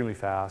runs extremely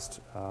fast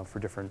for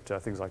different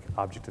things like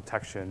object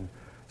detection,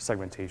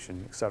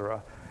 segmentation, et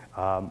cetera.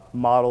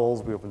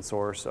 Models, we open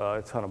source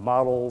a ton of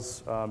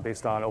models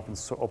based on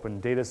open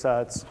data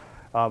sets,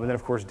 and then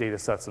of course data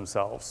sets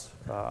themselves.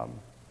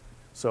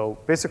 So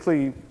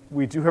basically,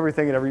 we do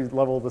everything at every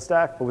level of the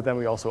stack, but then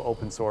we also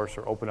open source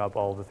or open up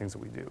all of the things that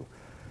we do.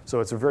 So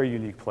it's a very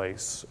unique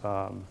place,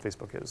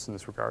 Facebook is in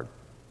this regard.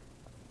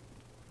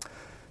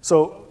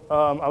 So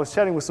I was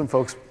chatting with some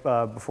folks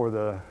before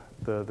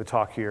the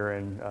talk here,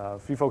 and a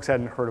few folks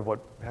haven't heard of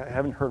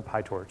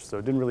PyTorch,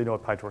 so didn't really know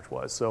what PyTorch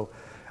was. So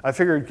I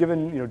figured,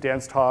 given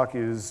Dan's talk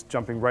is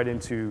jumping right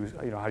into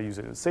how to use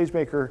it in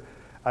SageMaker,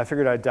 I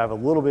figured I'd dive a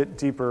little bit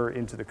deeper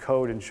into the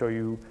code and show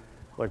you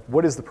like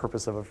what is the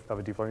purpose of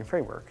a deep learning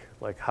framework?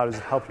 Like how does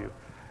it help you?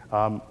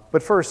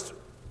 But first,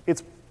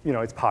 it's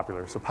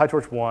popular. So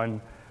PyTorch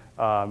 1,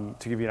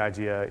 to give you an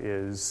idea,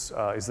 is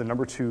the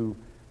 #2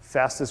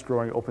 fastest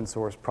growing open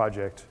source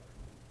project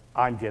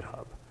on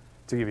GitHub,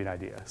 to give you an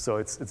idea. So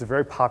it's a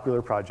very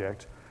popular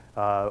project,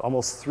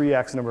 almost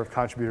 3x number of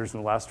contributors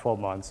in the last 12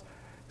 months.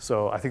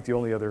 So I think the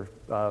only other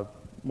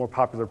more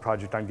popular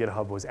project on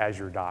GitHub was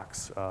Azure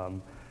Docs,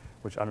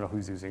 which I don't know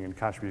who's using and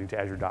contributing to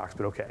Azure Docs,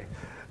 but okay.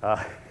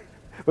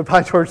 But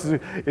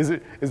PyTorch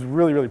is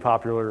really, really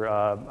popular.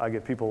 I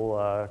get people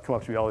come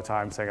up to me all the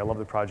time saying, I love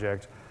the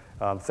project.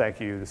 Thank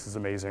you, this is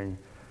amazing.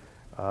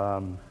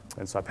 And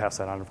so I pass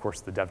that on, of course,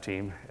 to the dev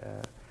team.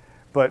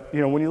 But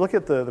when you look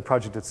at the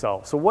project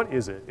itself, so what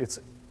is it? It's,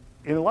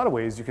 in a lot of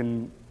ways, you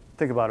can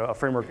think about a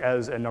framework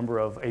as a number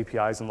of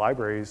APIs and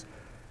libraries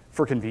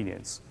for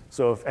convenience.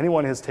 So if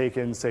anyone has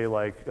taken, say,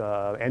 like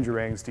Andrew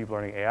Ng's deep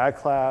learning AI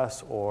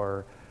class,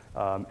 or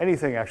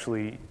anything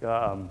actually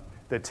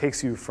that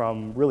takes you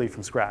really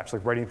from scratch,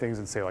 like writing things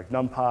in, say, like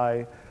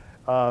NumPy,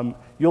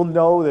 you'll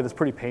know that it's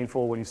pretty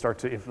painful when you start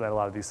to implement a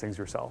lot of these things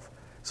yourself.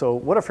 So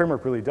what a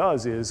framework really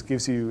does is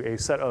gives you a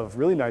set of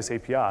really nice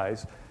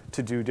APIs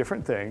to do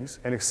different things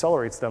and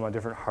accelerates them on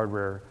different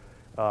hardware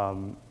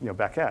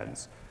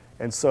backends.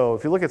 And so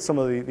if you look at some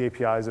of the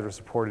APIs that are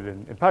supported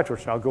in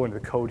PyTorch, and I'll go into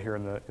the code here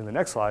in the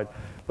next slide,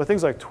 but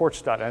things like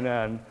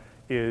torch.nn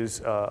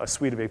is a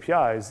suite of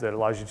APIs that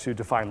allows you to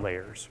define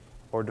layers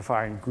or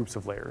define groups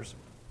of layers.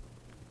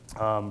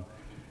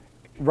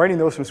 Writing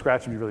those from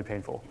scratch would be really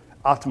painful.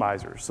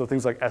 Optimizers, so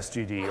things like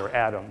SGD or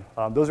Atom,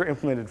 those are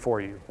implemented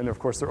for you. And of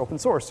course, they're open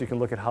source, so you can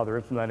look at how they're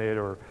implemented,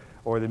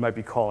 or they might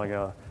be calling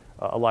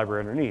a library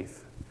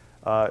underneath.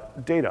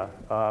 Data,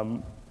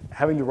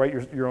 having to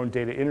write your own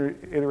data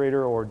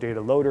iterator or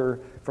data loader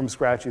from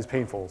scratch is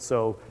painful.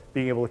 So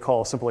being able to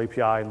call a simple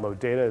API and load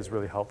data is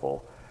really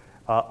helpful.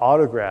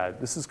 AutoGrad,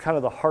 this is kind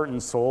of the heart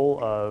and soul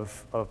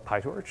of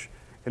PyTorch.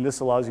 And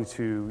this allows you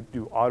to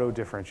do auto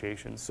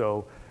differentiation.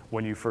 So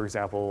when you, for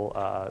example,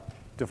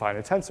 define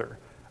a tensor,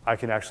 I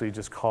can actually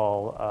just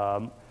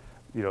call,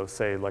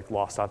 say like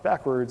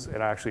loss.backwards,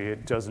 and actually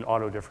it does an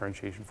auto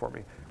differentiation for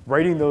me.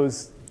 Writing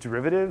those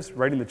derivatives,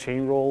 writing the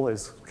chain rule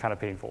is kind of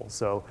painful.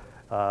 So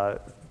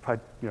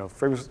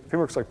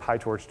frameworks like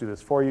PyTorch do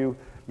this for you,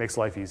 makes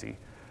life easy.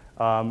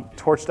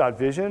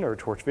 Torch.vision or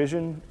Torch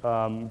Vision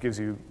gives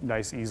you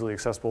nice, easily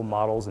accessible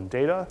models and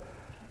data.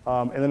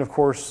 And then, of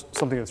course,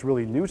 something that's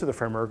really new to the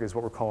framework is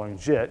what we're calling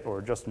JIT,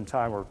 or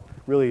just-in-time, or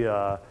really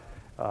a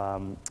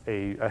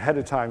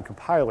ahead-of-time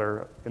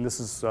compiler. And this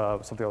is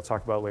something I'll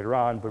talk about later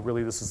on, but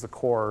really this is the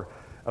core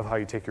of how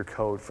you take your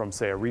code from,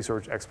 say, a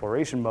research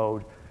exploration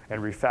mode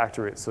and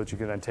refactor it so that you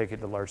can then take it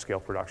to large-scale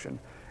production.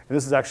 And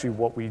this is actually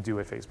what we do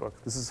at Facebook.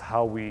 This is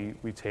how we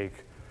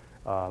take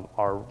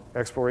our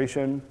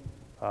exploration,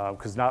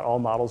 because not all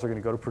models are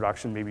going to go to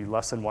production, maybe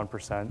less than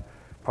 1%,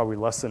 probably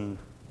less than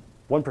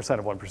 1%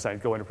 of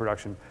 1% go into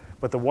production.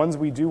 But the ones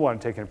we do want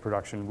to take into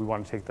production, we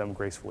want to take them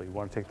gracefully. We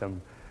want to take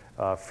them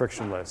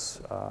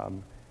frictionless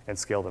and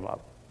scale them up.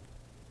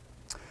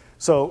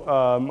 So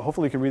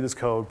hopefully you can read this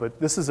code, but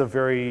this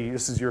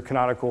is your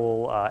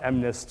canonical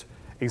MNIST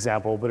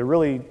example, but it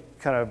really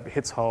kind of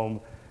hits home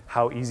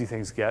how easy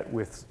things get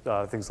with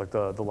things like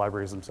the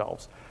libraries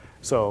themselves.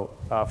 So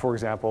for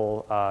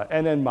example,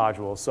 NN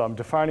modules. So I'm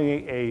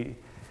defining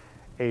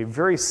a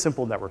very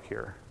simple network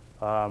here.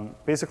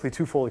 Basically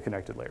 2 fully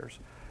connected layers.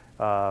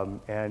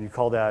 And you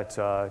call that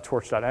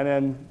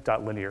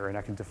torch.nn.linear, and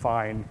I can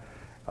define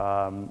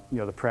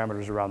the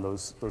parameters around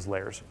those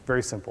layers.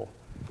 Very simple.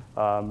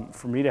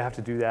 For me to have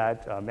to do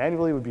that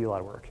manually would be a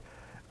lot of work.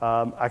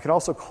 I can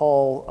also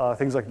call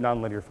things like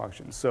nonlinear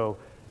functions. So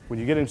when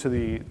you get into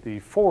the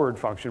forward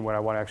function, when I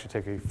want to actually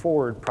take a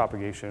forward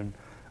propagation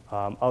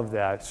of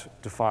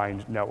that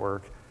defined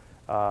network,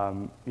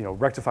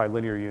 rectified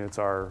linear units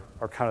are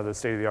kind of the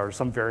state of the art.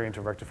 Some variant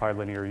of rectified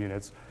linear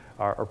units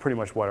are pretty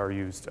much what are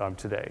used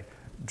today.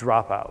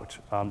 Dropout,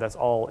 that's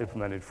all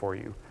implemented for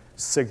you.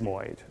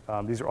 Sigmoid,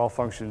 these are all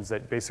functions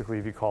that basically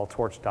if you call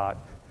torch dot,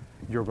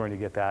 you're going to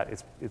get that.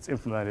 It's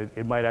implemented.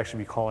 It might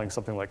actually be calling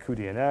something like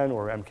cuDNN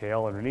or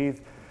MKL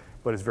underneath,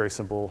 but it's very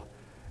simple.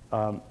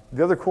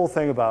 The other cool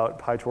thing about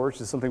PyTorch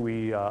is something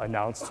we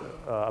announced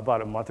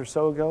about a month or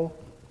so ago.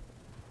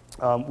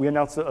 We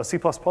announced a C++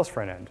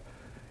 front end.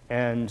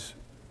 And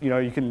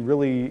you can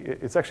really,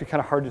 it's actually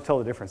kind of hard to tell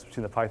the difference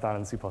between the Python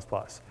and C++.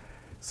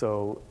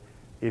 So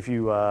if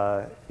you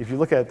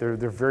look at it,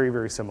 they're very,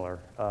 very similar.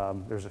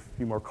 There's a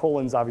few more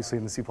colons, obviously,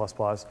 in the C++,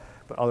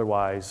 but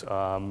otherwise,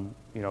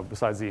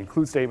 besides the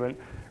include statement,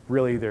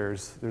 really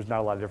there's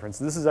not a lot of difference.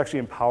 This has actually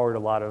empowered a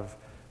lot of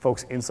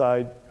folks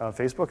inside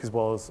Facebook, as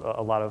well as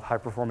a lot of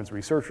high-performance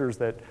researchers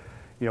that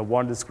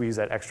wanted to squeeze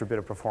that extra bit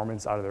of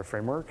performance out of their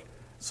framework.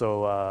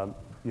 So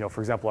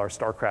for example, our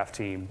StarCraft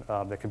team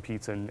that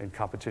competes in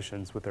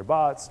competitions with their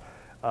bots,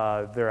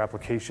 their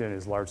application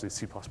is largely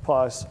C++.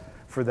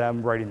 For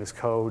them, writing this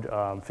code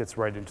fits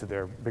right into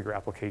their bigger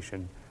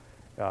application,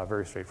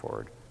 very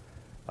straightforward.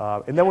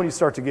 And then when you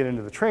start to get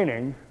into the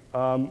training,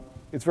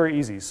 it's very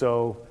easy.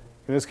 So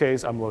In this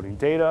case, I'm loading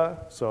data,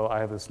 so I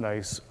have this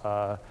nice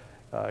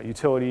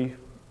utility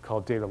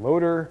called data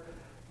loader.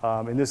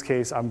 In this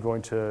case, I'm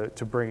going to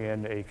bring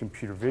in a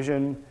computer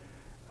vision,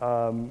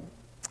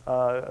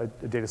 a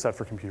data set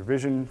for computer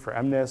vision for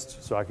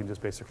MNIST, so I can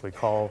just basically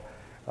call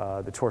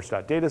the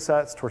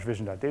torch.datasets,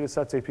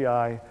 torchvision.datasets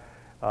API.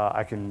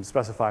 I can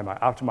specify my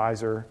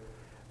optimizer,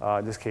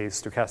 in this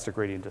case, stochastic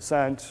gradient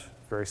descent,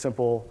 very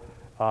simple.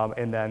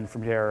 And then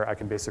from here, I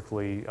can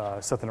basically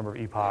set the number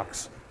of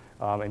epochs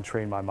and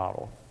train my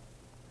model.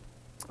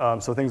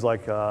 So things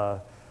like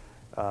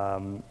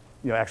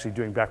actually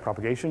doing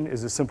backpropagation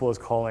is as simple as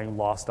calling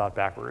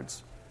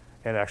loss.backwards,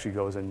 and it actually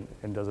goes and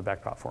does a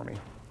backprop for me.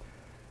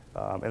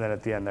 And then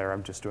at the end there,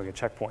 I'm just doing a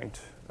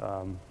checkpoint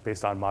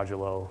based on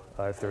modulo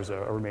if there's a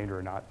remainder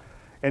or not.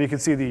 And you can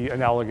see the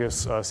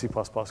analogous C++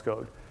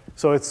 code.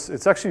 So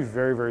it's actually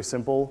very, very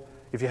simple.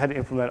 If you had to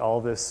implement all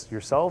of this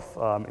yourself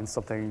in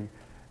something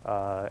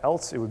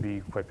else, it would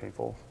be quite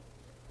painful.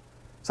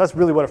 So that's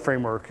really what a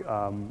framework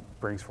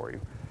brings for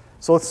you.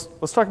 So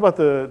let's talk about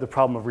the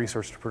problem of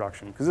research to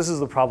production, because this is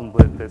the problem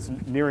that's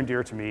near and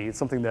dear to me. It's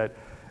something that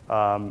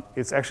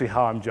it's actually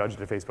how I'm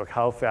judged at Facebook,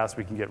 how fast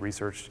we can get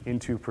research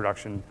into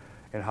production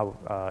and how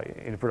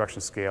in a production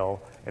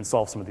scale and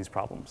solve some of these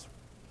problems.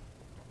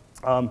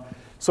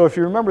 So if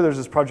you remember, there's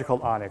this project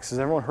called Onyx. Has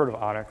everyone heard of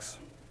Onyx?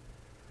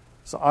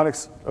 So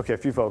Onyx, okay, a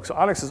few folks. So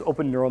Onyx is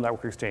Open Neural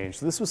Network Exchange.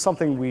 So this was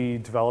something we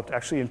developed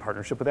actually in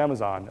partnership with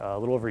Amazon a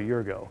little over a year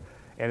ago.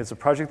 And it's a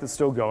project that's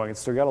still going. It's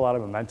still got a lot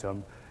of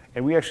momentum.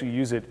 And we actually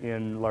use it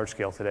in large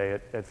scale today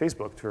at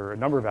Facebook for a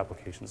number of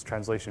applications,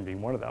 translation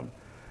being one of them.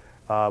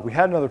 We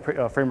had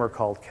another framework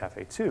called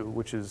Cafe2,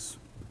 which is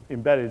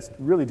embedded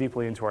really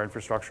deeply into our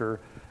infrastructure.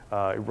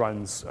 It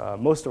runs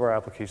most of our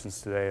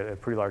applications today at a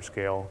pretty large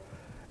scale.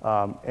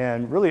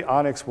 And really,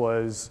 Onyx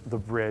was the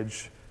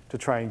bridge to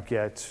try and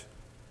get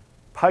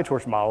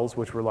PyTorch models,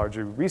 which were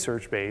largely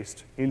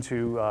research-based,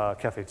 into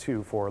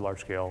Cafe2 for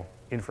large-scale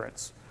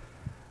inference.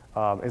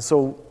 And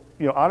so,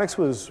 Onyx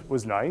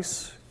was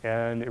nice,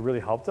 and it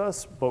really helped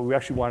us, but we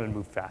actually wanted to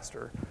move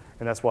faster.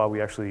 And that's why we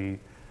actually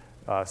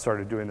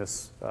started doing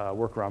this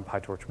work around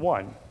PyTorch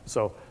 1.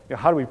 So,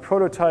 how do we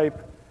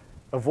prototype,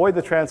 avoid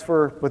the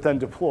transfer, but then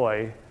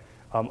deploy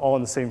all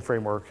in the same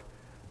framework?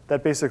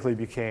 That basically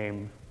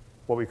became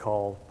what we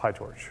call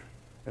PyTorch.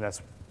 And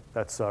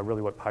that's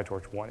really what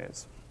PyTorch 1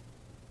 is.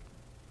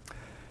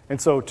 And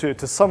so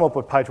to sum up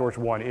what PyTorch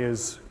 1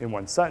 is in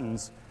one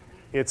sentence,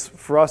 it's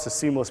for us a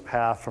seamless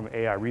path from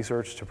AI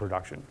research to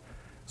production.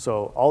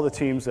 So all the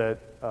teams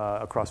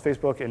across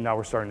Facebook, and now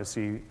we're starting to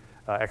see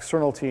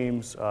external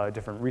teams,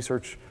 different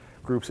research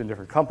groups in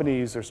different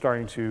companies, they're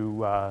starting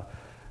to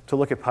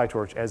look at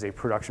PyTorch as a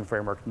production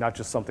framework, not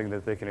just something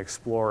that they can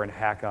explore and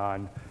hack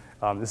on.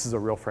 This is a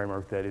real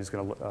framework that is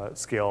going to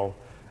scale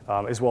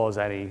as well as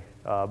any,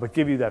 but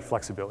give you that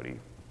flexibility.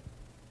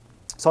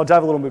 So I'll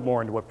dive a little bit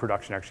more into what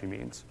production actually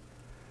means.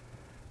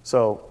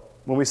 So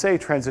when we say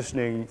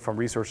transitioning from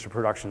research to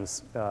production,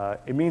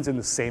 it means in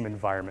the same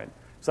environment.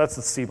 So that's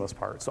the seamless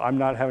part. So I'm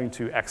not having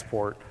to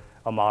export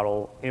a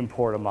model,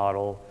 import a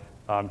model,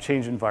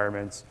 change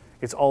environments.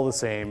 It's all the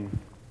same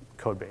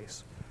code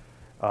base.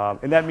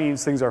 And that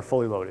means things are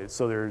fully loaded.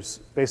 So there's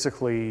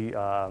basically,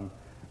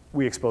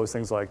 we expose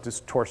things like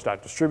just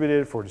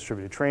torch.distributed for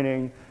distributed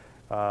training,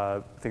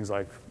 things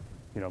like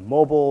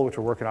mobile, which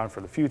we're working on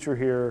for the future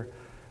here.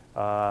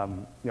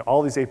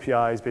 All these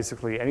APIs,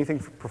 basically anything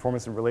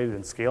performance and related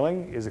and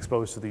scaling is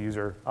exposed to the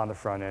user on the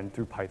front end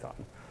through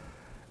Python.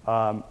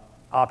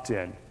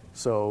 Opt-in,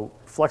 so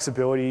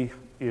flexibility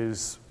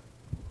is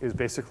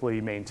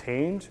basically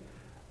maintained,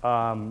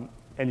 and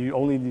you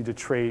only need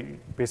to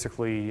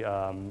basically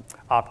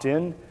opt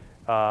in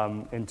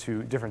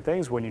into different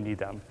things when you need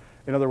them.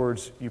 In other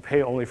words, you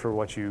pay only for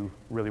what you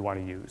really want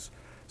to use.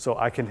 So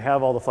I can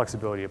have all the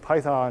flexibility of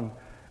Python,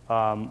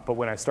 but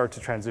when I start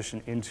to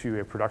transition into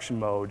a production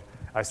mode,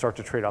 I start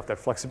to trade off that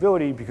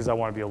flexibility because I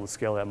want to be able to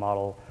scale that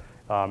model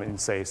in,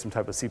 say, some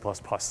type of C++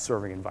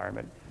 serving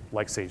environment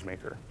like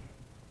SageMaker.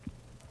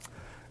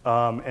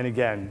 And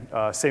again,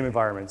 same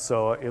environment.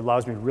 So it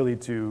allows me really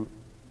to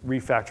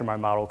refactor my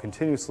model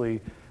continuously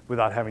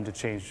without having to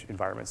change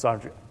environments. So I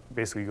have to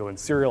basically go and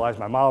serialize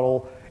my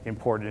model,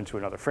 import it into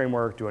another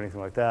framework, do anything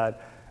like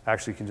that. I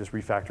actually can just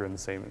refactor in the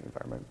same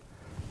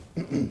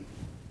environment.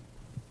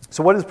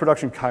 So what does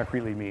production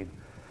concretely mean?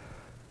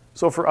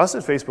 So for us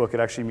at Facebook, it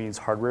actually means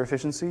hardware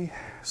efficiency.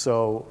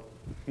 So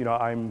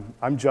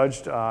I'm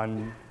judged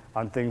on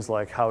things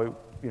like how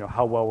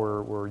well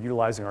we're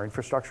utilizing our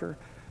infrastructure.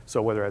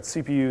 So whether it's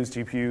CPUs,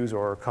 GPUs,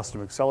 or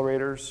custom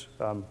accelerators,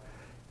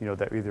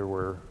 that either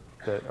we're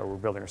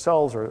building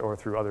ourselves or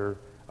through other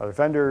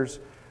vendors.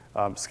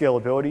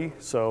 Scalability,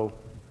 so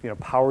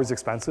power is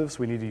expensive, so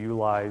we need to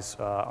utilize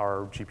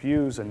our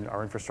GPUs and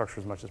our infrastructure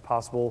as much as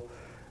possible.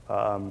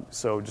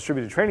 So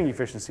distributed training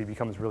efficiency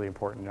becomes really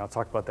important, and I'll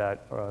talk about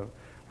that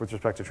with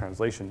respect to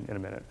translation in a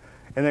minute.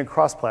 And then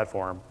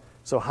cross-platform.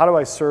 So how do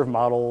I serve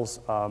models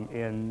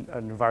in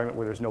an environment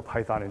where there's no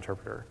Python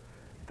interpreter?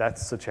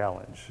 That's a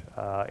challenge.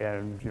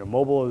 And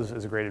mobile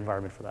is a great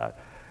environment for that.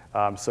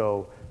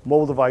 So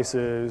mobile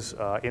devices,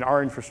 in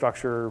our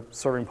infrastructure,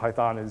 serving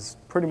Python is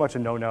pretty much a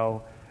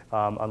no-no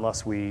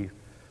unless we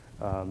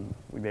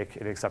make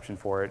an exception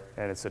for it,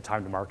 and it's a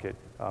time-to-market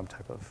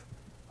type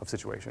of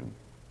situation.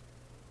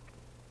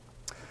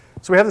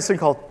 So we have this thing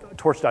called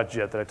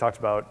torch.jit that I talked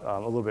about a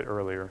little bit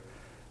earlier.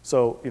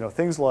 So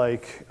things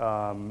like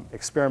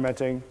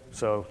experimenting.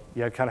 So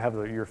you kind of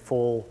have your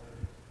full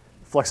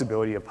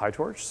flexibility of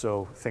PyTorch.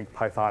 So think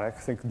Pythonic,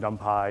 think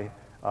NumPy,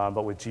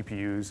 but with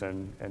GPUs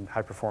and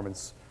high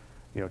performance,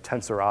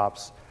 tensor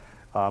ops.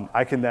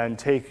 I can then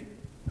take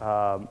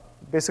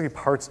basically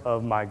parts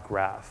of my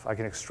graph. I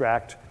can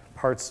extract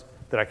parts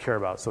that I care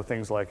about. So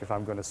things like if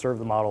I'm going to serve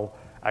the model,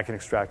 I can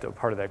extract a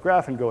part of that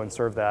graph and go and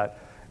serve that.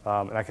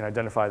 And I can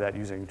identify that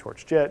using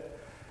torch.jit.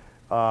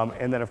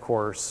 And then, of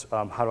course,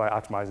 how do I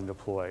optimize and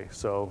deploy?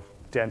 So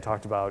Dan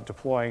talked about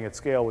deploying at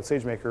scale with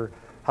SageMaker.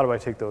 How do I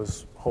take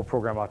those whole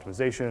program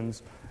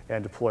optimizations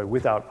and deploy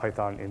without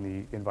Python in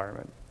the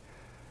environment?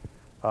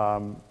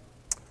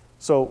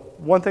 So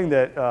one thing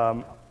that,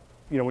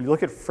 when you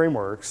look at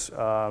frameworks,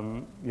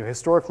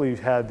 historically you've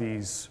had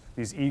these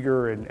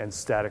eager and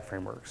static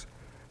frameworks.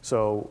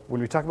 So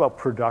when we talk about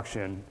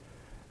production,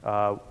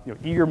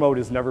 eager mode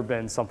has never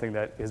been something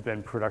that has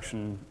been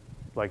production,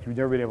 like you've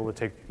never been able to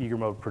take eager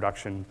mode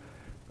production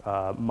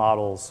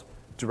models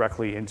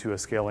directly into a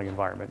scaling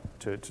environment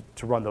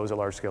to run those at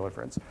large scale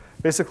inference.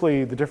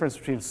 Basically, the difference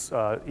between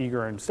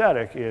eager and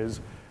static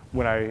is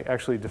when I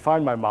actually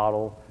define my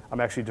model, I'm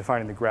actually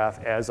defining the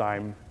graph as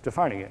I'm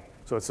defining it.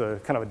 So it's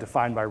a kind of a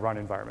define by run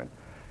environment.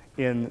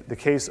 In the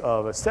case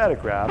of a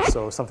static graph,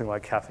 so something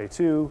like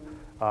Caffe2,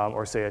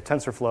 or say a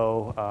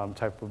TensorFlow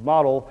type of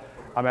model,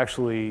 I'm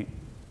actually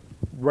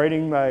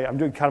I'm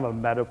doing kind of a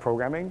meta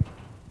programming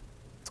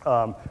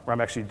where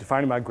I'm actually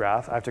defining my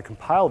graph. I have to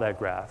compile that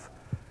graph.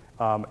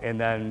 And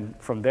then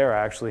from there,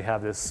 I actually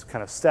have this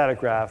kind of static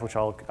graph, which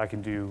I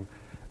can do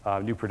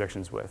new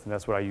predictions with. And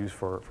that's what I use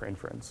for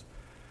inference.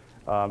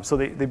 So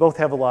they both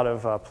have a lot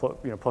of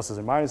pluses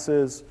and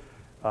minuses.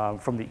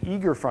 From the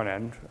eager front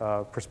end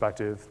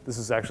perspective, this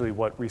is actually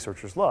what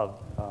researchers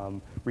love.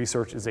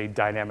 Research is a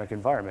dynamic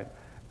environment.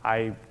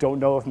 I don't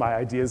know if my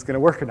idea is going to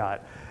work or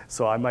not.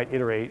 So I might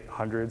iterate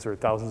hundreds or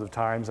thousands of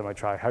times. I might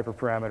try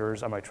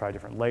hyperparameters. I might try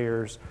different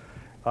layers.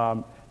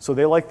 So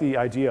they like the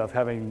idea of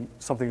having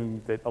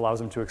something that allows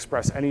them to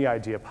express any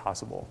idea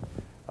possible.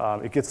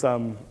 It gets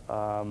them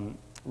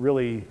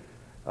really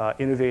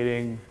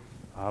innovating,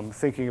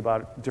 thinking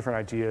about different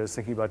ideas,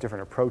 thinking about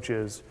different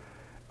approaches.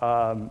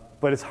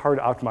 But it's hard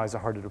to optimize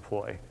and hard to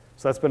deploy.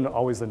 So that's been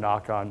always the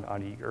knock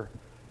on eager.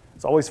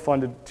 It's always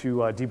fun to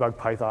debug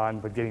Python,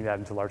 but getting that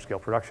into large-scale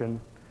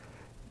production,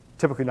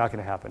 typically not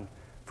going to happen.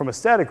 From a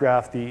static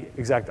graph, the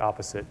exact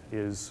opposite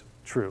is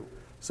true.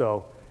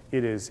 So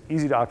it is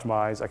easy to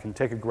optimize. I can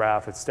take a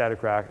graph, it's static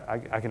graph.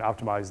 I can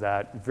optimize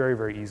that very,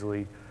 very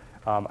easily.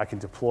 I can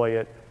deploy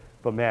it.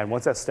 But man,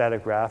 once that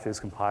static graph is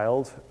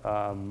compiled,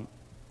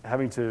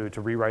 having to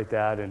rewrite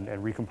that and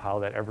recompile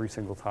that every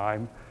single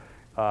time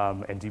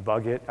and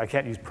debug it. I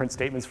can't use print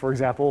statements, for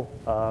example,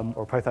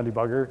 or Python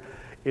debugger.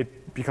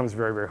 It becomes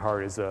very, very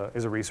hard as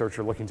a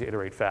researcher looking to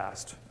iterate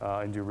fast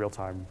and do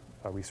real-time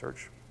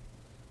research.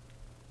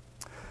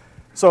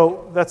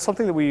 So that's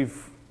something that we've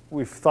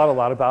thought a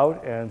lot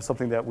about and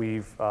something that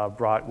we've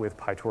brought with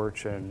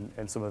PyTorch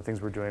and some of the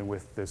things we're doing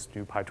with this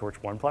new PyTorch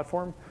 1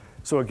 platform.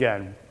 So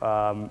again,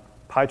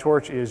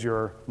 PyTorch is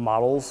your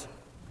models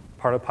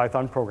part of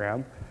Python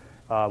program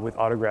with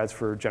autograds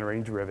for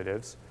generating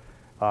derivatives.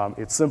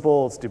 It's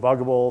simple, it's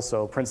debuggable,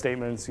 so print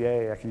statements,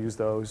 yay, I can use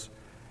those.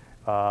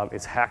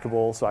 It's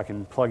hackable, so I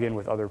can plug in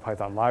with other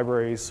Python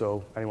libraries,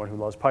 so anyone who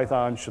loves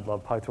Python should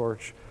love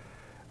PyTorch.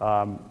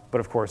 But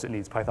of course, it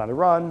needs Python to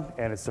run,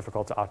 and it's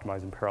difficult to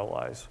optimize and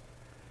parallelize.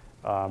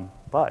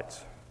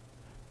 But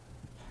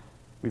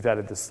we've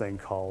added this thing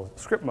called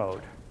script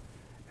mode.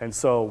 And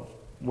so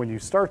when you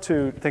start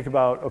to think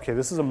about, okay,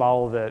 this is a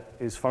model that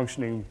is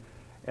functioning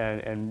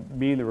and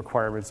meeting the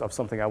requirements of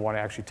something I want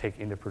to actually take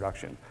into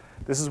production.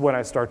 This is when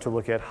I start to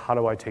look at how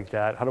do I take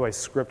that, how do I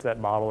script that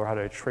model, or how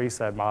do I trace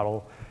that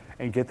model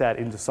and get that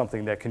into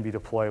something that can be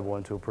deployable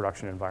into a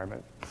production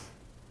environment.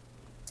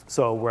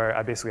 So where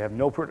I basically have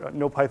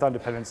no Python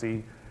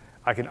dependency,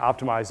 I can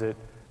optimize it,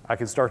 I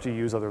can start to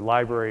use other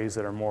libraries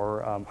that are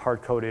more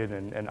hard-coded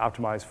and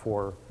optimized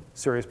for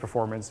serious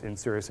performance in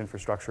serious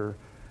infrastructure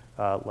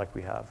like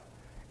we have.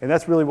 And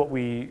that's really what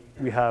we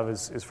have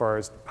as far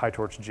as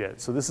PyTorch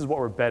JIT. So this is what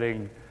we're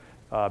betting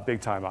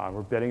big time on.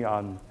 We're betting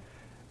on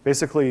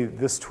basically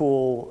this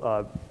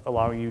tool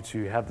allowing you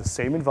to have the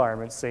same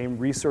environment, same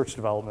research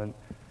development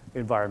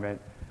environment,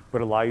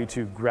 but allow you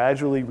to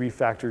gradually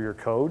refactor your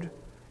code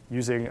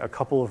using a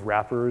couple of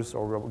wrappers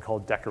or what we call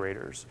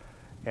decorators.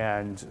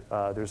 And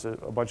there's a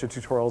bunch of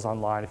tutorials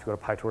online. If you go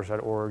to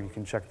pytorch.org, you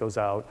can check those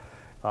out.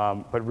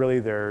 But really,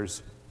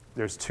 there's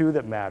two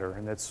that matter,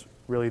 and that's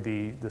really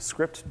the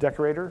script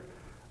decorator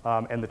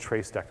and the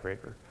trace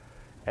decorator.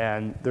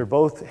 And they're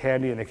both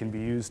handy, and they can be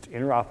used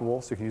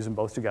interoperable, so you can use them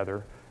both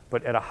together.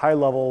 But at a high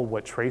level,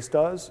 what trace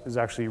does is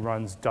actually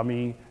runs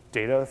dummy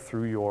data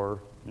through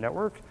your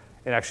network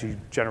and actually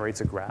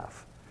generates a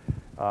graph.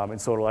 And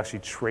so it'll actually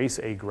trace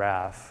a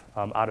graph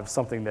out of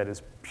something that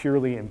is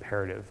purely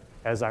imperative.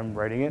 As I'm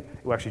writing it,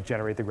 it will actually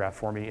generate the graph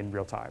for me in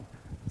real time.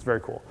 It's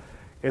very cool.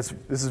 This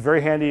is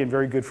very handy and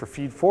very good for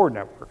feed-forward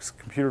networks.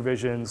 Computer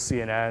vision,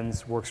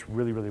 CNNs works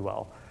really, really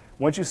well.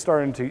 Once you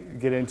start to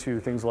get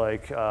into things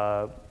like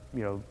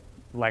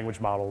language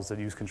models that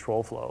use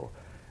control flow,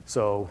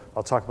 so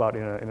I'll talk about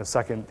in a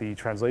second the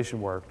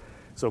translation work.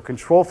 So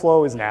control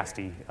flow is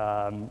nasty.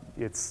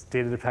 It's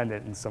data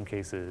dependent in some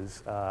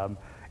cases.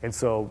 And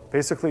so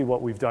basically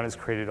what we've done is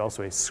created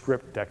also a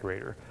script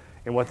decorator.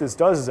 And what this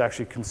does is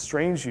actually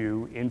constrains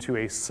you into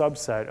a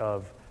subset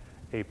of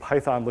a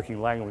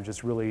Python-looking language.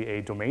 It's really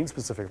a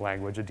domain-specific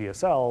language, a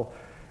DSL,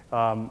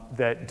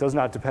 that does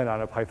not depend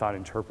on a Python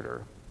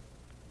interpreter.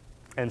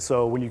 And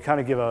so when you kind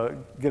of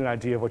get an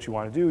idea of what you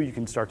want to do, you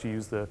can start to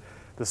use the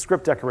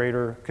script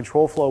decorator.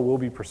 Control flow will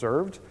be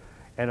preserved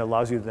and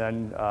allows you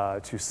then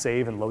to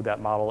save and load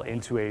that model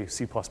into a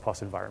C++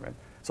 environment.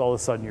 So all of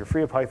a sudden you're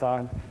free of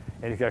Python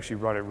and you can actually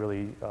run it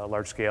really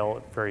large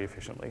scale very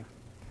efficiently.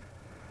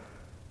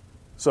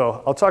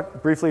 So I'll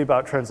talk briefly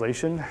about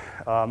translation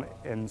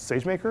in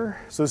SageMaker.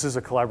 So this is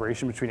a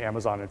collaboration between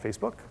Amazon and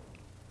Facebook.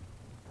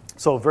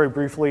 So very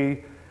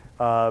briefly,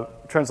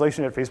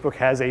 translation at Facebook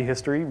has a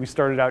history. We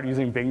started out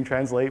using Bing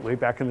Translate way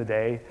back in the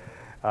day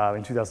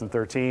in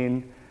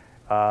 2013.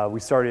 We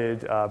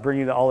started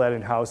bringing all that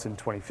in-house in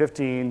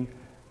 2015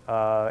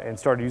 and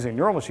started using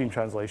neural machine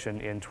translation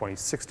in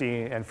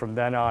 2016. And from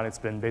then on, it's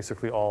been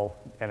basically all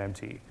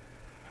NMT.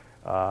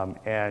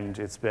 And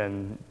it's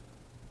been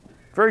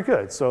very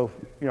good. So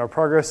our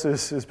progress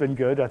has been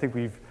good. I think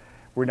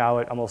we're now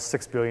at almost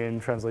 6 billion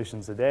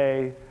translations a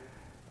day.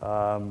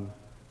 It's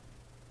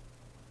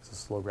a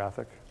slow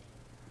graphic.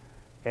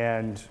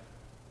 And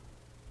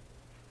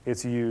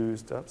it's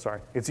used,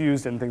 it's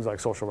used in things like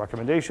social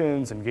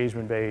recommendations,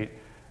 engagement bait,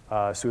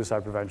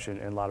 suicide prevention,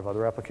 and a lot of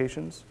other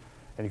applications.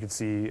 And you can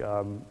see,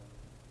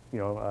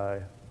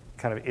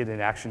 kind of it in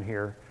action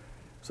here.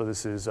 So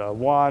this is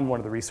Juan,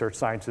 one of the research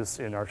scientists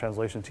in our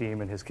translation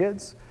team, and his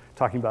kids,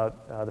 talking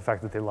about the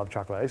fact that they love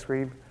chocolate ice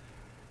cream.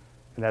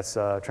 And that's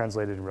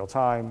translated in real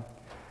time.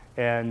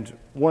 And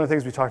one of the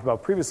things we talked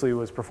about previously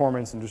was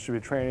performance and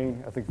distributed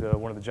training. I think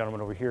one of the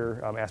gentlemen over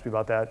here asked me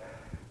about that.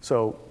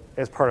 So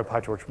as part of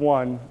PyTorch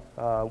 1,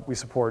 we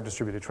support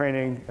distributed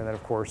training. And then,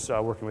 of course,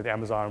 working with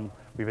Amazon,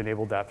 we've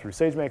enabled that through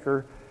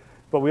SageMaker.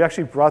 But we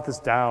actually brought this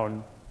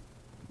down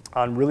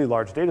on really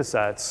large data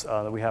sets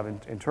that we have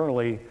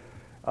internally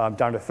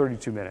down to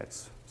 32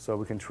 minutes. So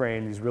we can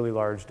train these really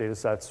large data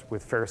sets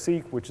with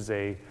FAIRSeq, which is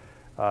a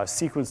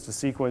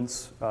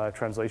sequence-to-sequence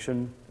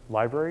translation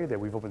library that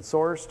we've open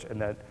sourced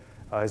and that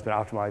has been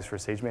optimized for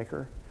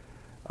SageMaker.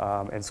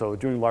 And so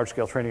doing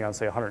large-scale training on,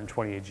 say,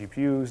 128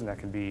 GPUs, and that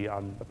can be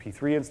on a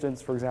P3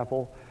 instance, for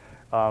example,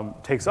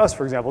 takes us,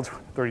 for example,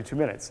 32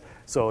 minutes.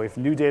 So if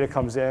new data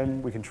comes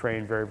in, we can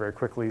train very, very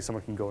quickly.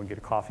 Someone can go and get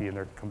a coffee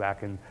and come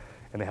back and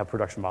they have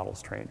production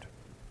models trained.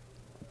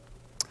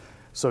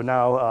 So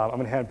now I'm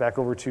going to hand it back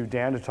over to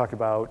Dan to talk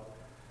about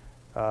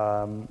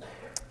the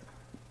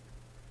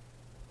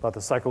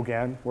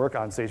CycleGAN work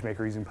on SageMaker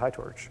using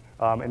PyTorch.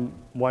 And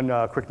one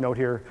quick note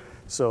here.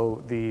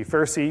 So the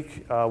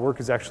FAIRSeq work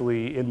is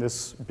actually in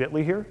this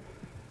bit.ly here.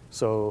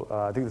 So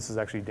I think this is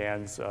actually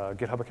Dan's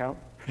GitHub account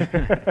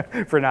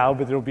for now,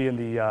 but it'll be in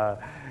the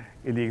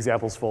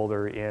examples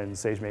folder in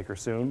SageMaker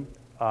soon.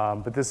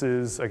 But this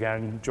is,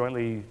 again,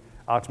 jointly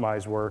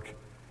optimized work.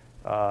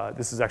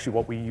 This is actually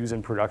what we use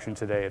in production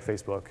today at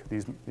Facebook.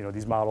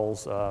 These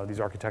models, these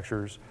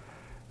architectures,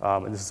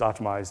 and this is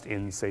optimized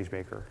in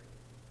SageMaker.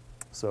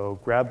 So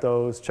grab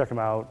those, check them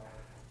out.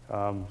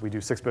 We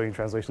do 6 billion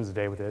translations a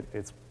day with it.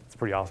 It's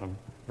pretty awesome,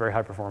 very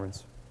high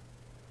performance.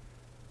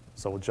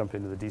 So we'll jump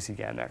into the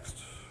DC-GAN next.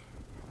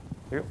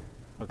 Here you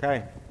go.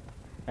 Okay,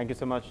 thank you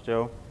so much,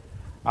 Joe.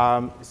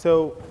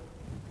 So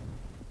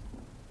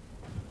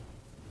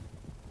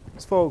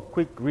just for a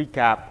quick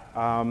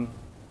recap,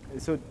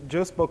 so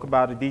Joe spoke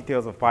about the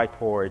details of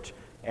PyTorch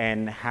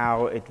and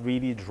how it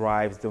really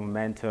drives the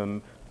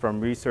momentum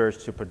from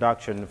research to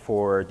production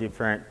for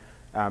different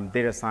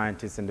data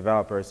scientists and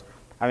developers.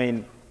 I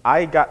mean,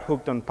 I got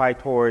hooked on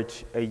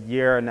PyTorch a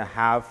year and a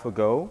half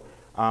ago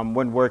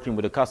when working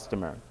with a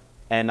customer.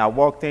 And I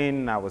walked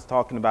in, I was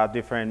talking about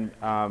different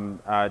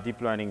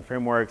deep learning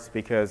frameworks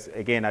because,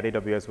 again, at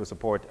AWS we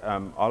support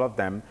all of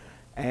them.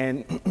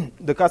 And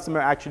the customer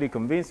actually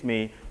convinced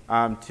me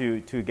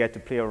to get to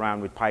play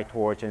around with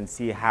PyTorch and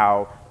see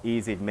how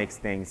easy it makes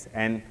things.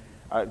 And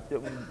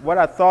what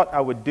I thought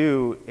I would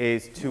do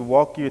is to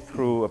walk you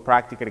through a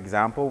practical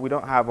example. We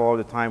don't have all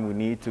the time we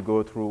need to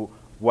go through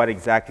what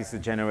exactly is a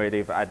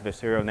generative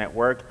adversarial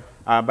network,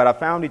 but I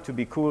found it to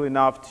be cool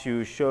enough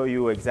to show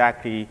you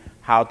exactly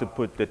how to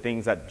put the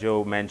things that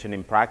Joe mentioned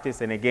in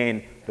practice. And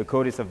again, the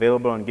code is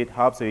available on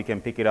GitHub, so you can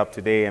pick it up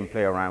today and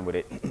play around with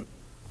it.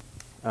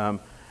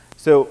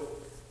 So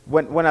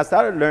when I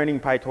started learning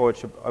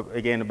PyTorch,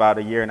 again, about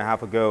a year and a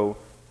half ago,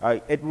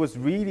 it was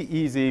really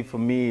easy for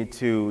me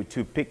to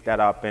pick that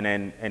up and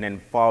then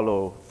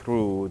follow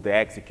through the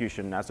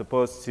execution, as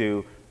opposed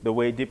to the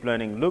way deep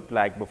learning looked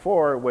like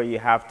before, where you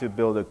have to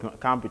build a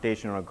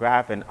computational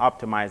graph and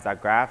optimize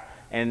that graph.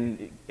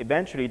 And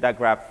eventually that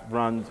graph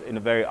runs in a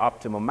very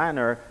optimal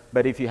manner,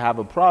 but if you have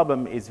a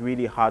problem, it's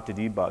really hard to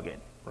debug it,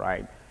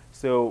 right?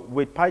 So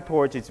with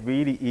PyTorch, it's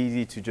really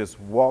easy to just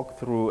walk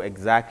through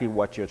exactly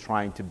what you're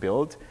trying to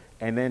build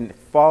and then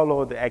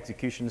follow the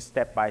execution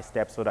step by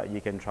step so that you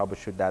can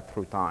troubleshoot that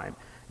through time.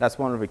 That's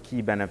one of the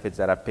key benefits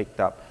that I picked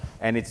up.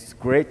 And it's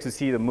great to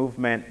see the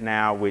movement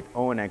now with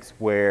ONNX,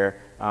 where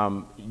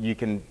you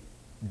can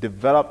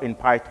develop in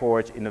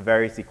PyTorch in a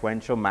very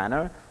sequential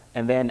manner.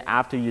 And then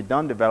after you're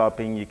done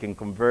developing, you can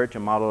convert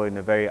your model in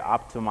a very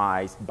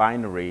optimized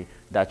binary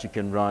that you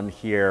can run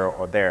here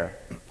or there.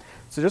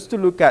 So just to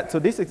look at, so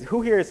this is,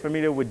 who here is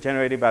familiar with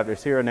generative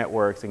adversarial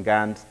networks and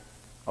GANs?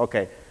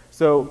 Okay,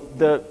 so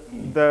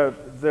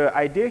the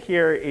idea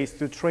here is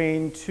to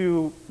train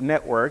two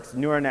networks,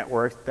 neural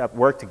networks that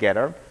work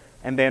together.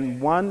 And then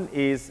one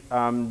is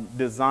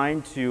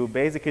designed to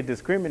basically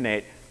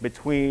discriminate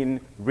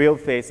between real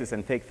faces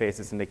and fake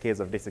faces in the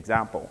case of this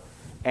example.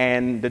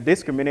 And the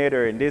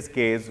discriminator in this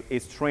case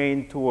is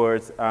trained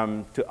towards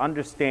to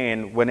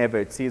understand whenever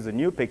it sees a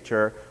new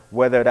picture,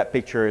 whether that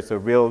picture is a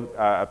real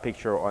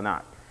picture or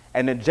not.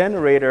 And the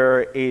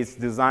generator is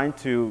designed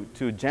to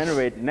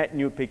generate net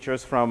new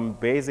pictures from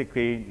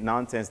basically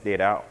nonsense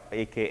data,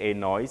 aka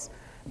noise.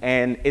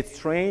 And it's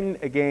trained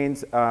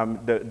against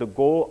the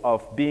goal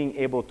of being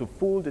able to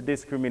fool the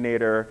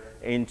discriminator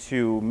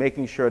into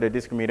making sure the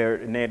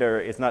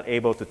discriminator is not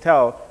able to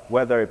tell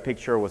whether a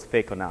picture was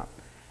fake or not.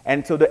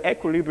 And so the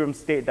equilibrium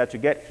state that you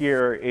get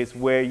here is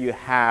where you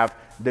have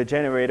the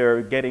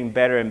generator getting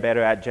better and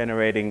better at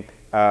generating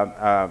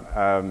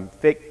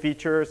fake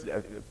features,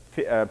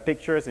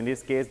 pictures in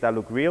this case that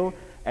look real,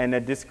 and the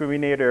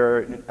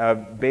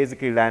discriminator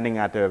basically landing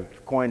at a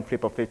coin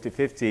flip of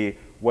 50-50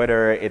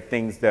 whether it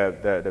thinks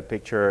the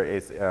picture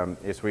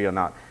is real or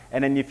not.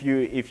 And then if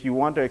you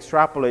want to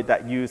extrapolate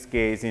that use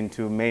case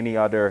into many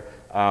other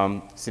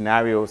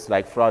scenarios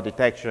like fraud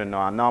detection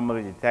or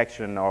anomaly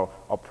detection or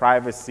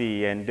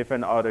privacy and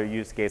different other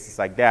use cases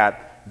like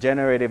that,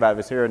 generative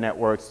adversarial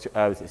networks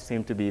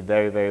seem to be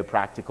very, very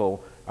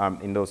practical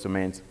in those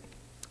domains.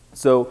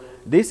 So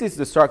this is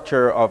the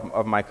structure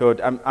of my code.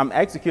 I'm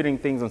executing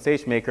things on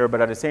SageMaker, but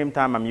at the same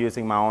time, I'm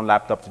using my own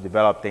laptop to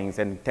develop things.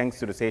 And thanks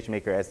to the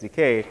SageMaker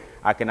SDK,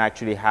 I can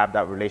actually have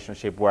that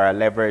relationship where I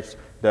leverage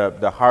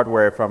the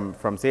hardware from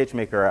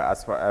SageMaker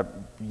as far,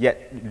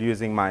 yet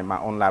using my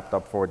own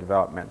laptop for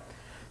development.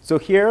 So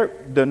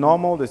here, the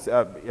normal, this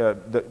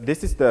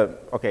is the,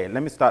 okay,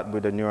 let me start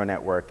with the neural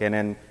network. And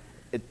then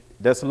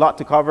there's a lot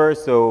to cover,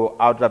 so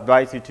I would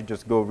advise you to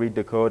just go read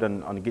the code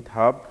on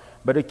GitHub.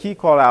 But the key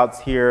callouts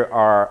here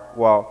are,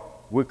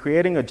 well, we're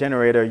creating a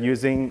generator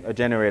using a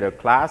generator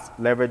class,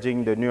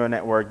 leveraging the neural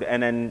network, the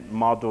NN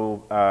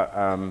module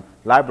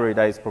library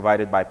that is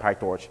provided by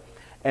PyTorch.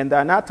 And the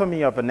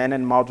anatomy of an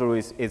NN module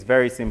is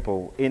very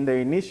simple. In the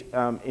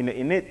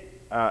init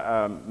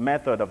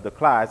method of the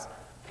class,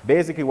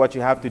 basically what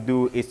you have to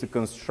do is to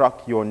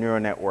construct your neural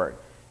network.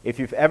 If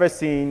you've ever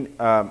seen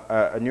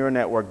a neural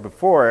network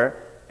before,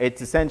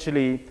 it's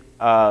essentially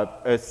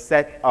a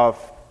set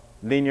of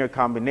linear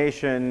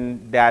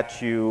combination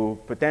that you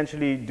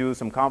potentially do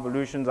some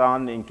convolutions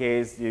on in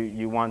case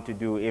you want to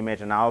do image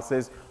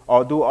analysis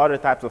or do other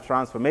types of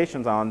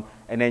transformations on,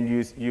 and then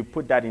you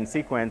put that in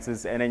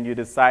sequences, and then you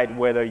decide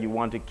whether you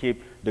want to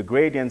keep the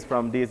gradients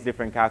from these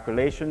different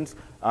calculations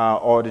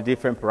or the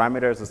different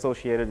parameters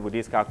associated with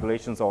these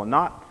calculations or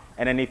not.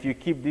 And then if you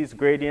keep these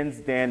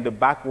gradients, then the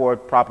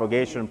backward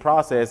propagation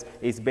process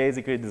is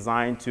basically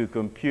designed to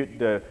compute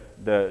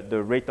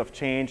the rate of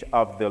change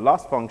of the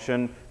loss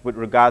function with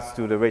regards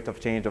to the rate of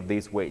change of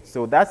these weights.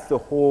 So that's the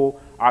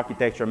whole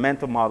architecture,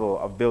 mental model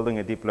of building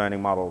a deep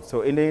learning model.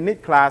 So in the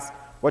init class,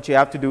 what you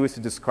have to do is to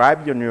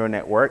describe your neural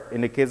network.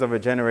 In the case of a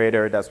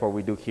generator, that's what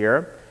we do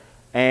here.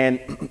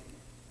 And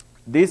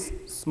this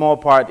small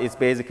part is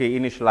basically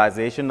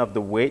initialization of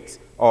the weights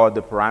or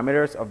the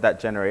parameters of that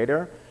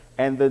generator.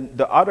 And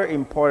the other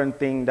important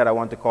thing that I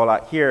want to call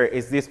out here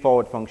is this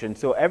forward function.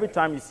 So every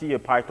time you see a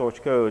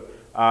PyTorch code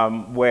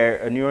where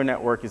a neural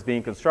network is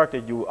being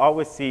constructed, you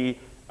always see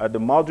the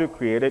module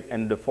created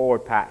and the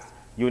forward pass.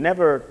 You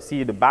never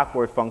see the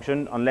backward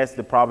function unless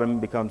the problem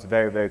becomes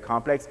very, very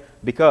complex,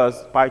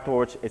 because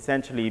PyTorch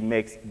essentially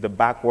makes the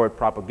backward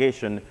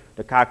propagation,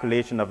 the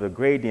calculation of the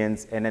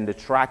gradients, and then the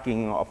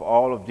tracking of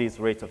all of these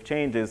rates of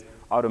changes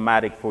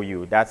automatic for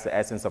you. That's the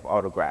essence of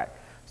AutoGrad.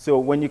 So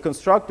when you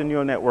construct a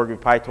neural network with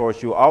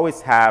PyTorch, you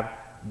always have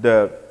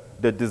the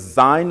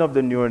design of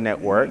the neural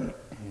network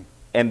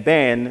and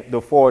then the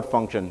forward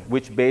function,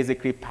 which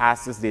basically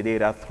passes the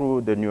data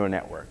through the neural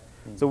network.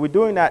 So we're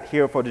doing that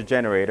here for the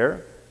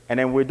generator, and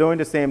then we're doing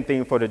the same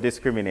thing for the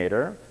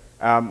discriminator.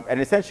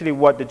 And essentially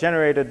what the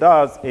generator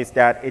does is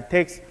that it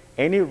takes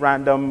any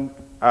random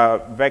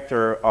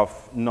vector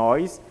of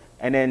noise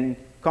and then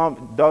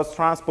does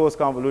transpose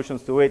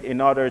convolutions to it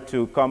in order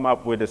to come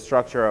up with the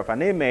structure of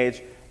an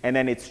image. and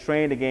then it's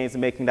trained against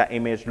making that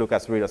image look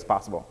as real as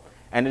possible.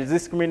 And the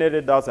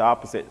discriminator does the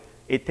opposite.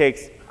 It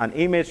takes an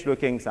image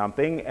looking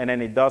something, and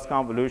then it does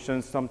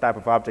convolutions, some type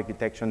of object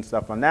detection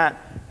stuff on that,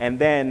 and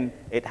then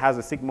it has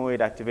a sigmoid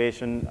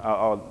activation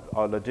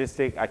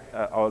logistic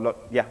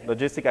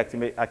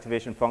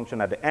activation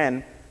function at the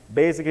end,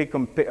 basically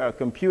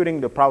computing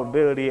the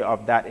probability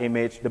of that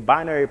image, the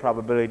binary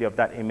probability of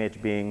that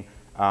image being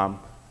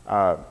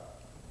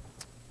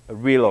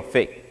real or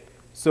fake.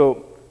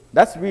 So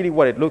that's really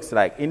what it looks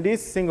like. In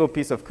this single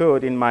piece of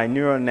code in my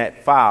neural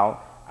net file,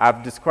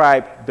 I've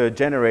described the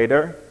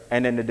generator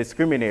and then the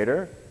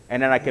discriminator,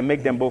 and then I can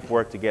make them both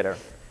work together.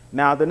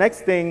 Now, the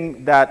next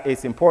thing that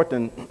is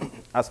important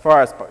as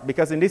far as,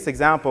 because in this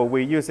example,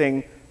 we're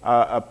using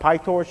a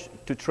PyTorch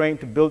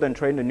to build and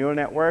train the neural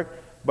network,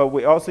 but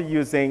we're also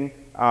using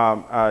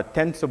a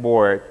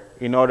TensorBoard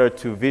in order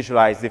to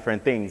visualize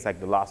different things like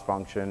the loss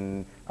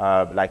function,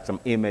 like some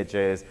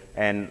images,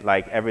 and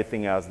like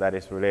everything else that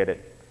is related.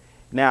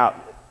 Now,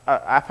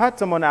 I've had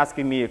someone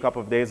asking me a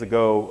couple of days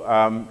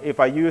ago,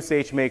 if I use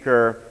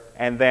SageMaker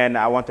and then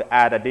I want to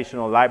add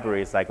additional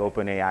libraries like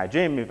OpenAI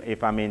Gym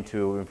if I'm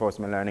into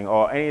reinforcement learning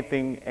or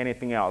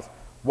anything else,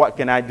 what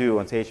can I do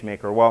on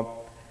SageMaker?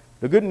 Well,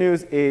 the good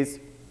news is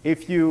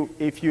if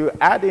you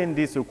add in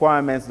these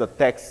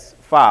requirements.txt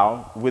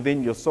file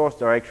within your source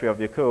directory of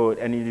your code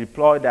and you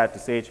deploy that to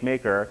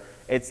SageMaker,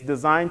 it's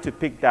designed to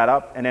pick that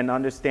up and then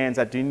understands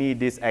that you need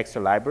these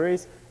extra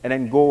libraries and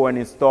then go and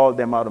install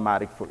them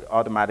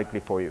automatically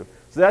for you.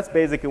 So that's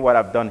basically what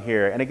I've done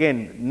here. And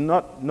again,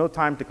 no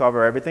time to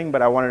cover everything,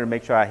 but I wanted to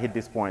make sure I hit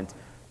this point.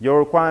 Your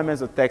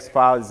requirements.txt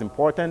file is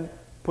important.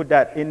 Put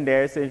that in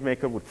there,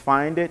 SageMaker would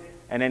find it,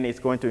 and then it's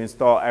going to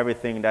install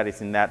everything that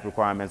is in that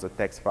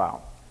requirements.txt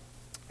file.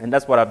 And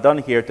that's what I've done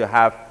here to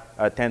have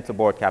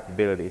TensorBoard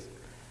capabilities.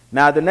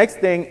 Now, the next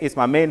thing is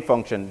my main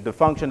function, the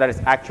function that is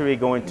actually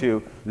going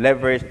to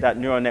leverage that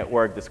neural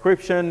network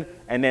description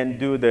and then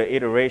do the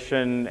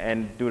iteration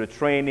and do the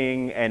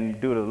training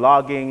and do the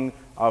logging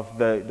of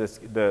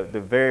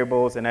the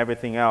variables and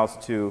everything else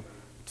to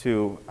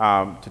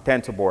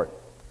TensorBoard.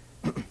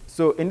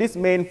 So in this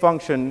main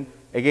function,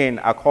 again,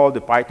 I call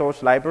the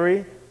PyTorch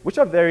library, which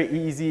are very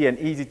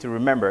easy to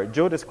remember.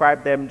 Joe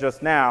described them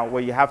just now,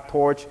 where you have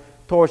Torch.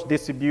 Torch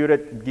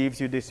distributed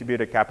gives you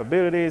distributed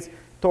capabilities.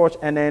 Torch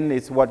NN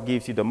is what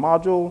gives you the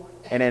module,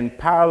 and then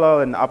parallel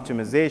and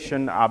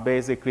optimization are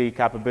basically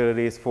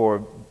capabilities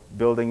for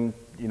building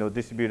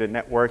distributed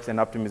networks, and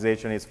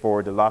optimization is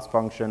for the loss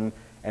function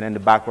and then the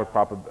backward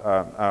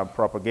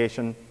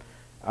propagation.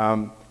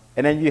 And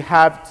then you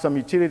have some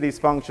utilities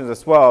functions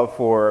as well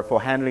for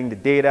handling the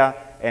data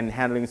and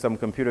handling some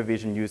computer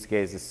vision use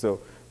cases. So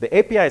the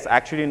API is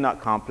actually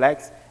not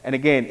complex, and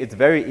again, it's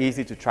very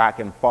easy to track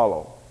and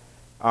follow.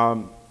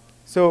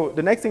 So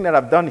the next thing that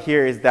I've done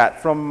here is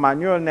that from my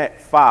neural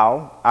net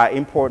file, I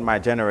import my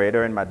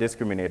generator and my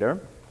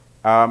discriminator.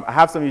 I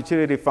have some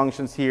utility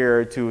functions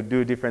here to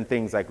do different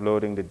things like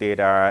loading the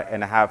data,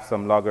 and I have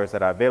some loggers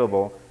that are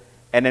available.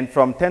 And then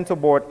from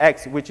TensorBoard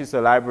X, which is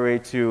a library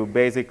to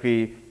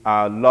basically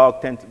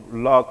log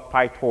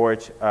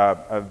PyTorch,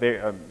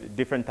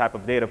 different type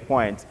of data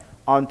points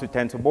onto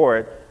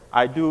TensorBoard,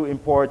 I do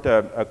import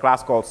a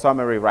class called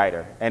summary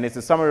writer. And it's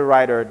a summary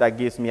writer that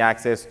gives me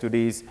access to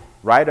these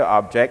writer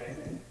object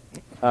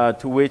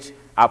to which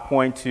I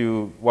point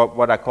to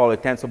what I call a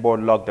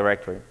TensorBoard log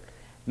directory.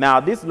 Now,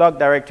 this log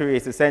directory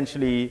is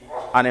essentially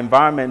an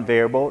environment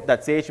variable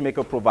that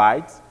SageMaker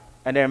provides,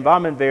 and the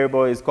environment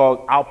variable is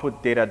called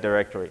output data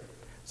directory.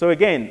 So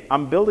again,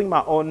 I'm building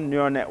my own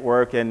neural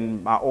network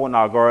and my own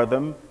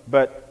algorithm,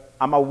 but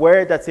I'm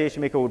aware that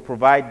SageMaker would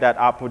provide that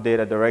output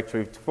data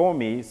directory for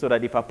me so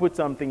that if I put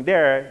something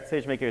there,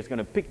 SageMaker is going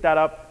to pick that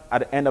up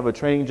at the end of a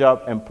training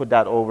job and put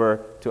that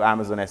over to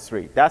Amazon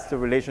S3. That's the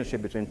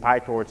relationship between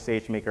PyTorch,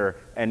 SageMaker,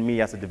 and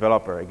me as a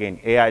developer. Again,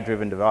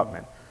 AI-driven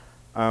development.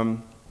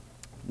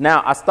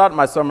 Now, I start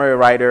my summary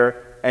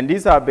writer, and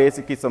these are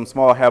basically some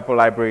small helper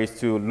libraries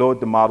to load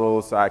the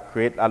models. I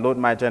load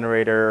my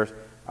generators.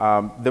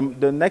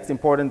 The next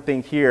important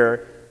thing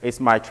here is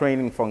my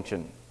training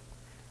function.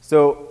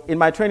 So in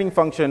my training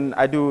function,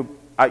 I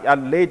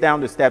lay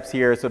down the steps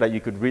here so that you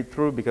could read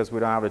through because we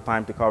don't have the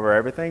time to cover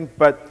everything.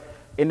 But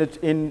in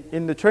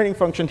the training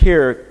function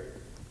here,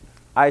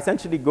 I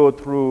essentially go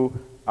through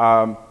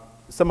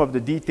some of the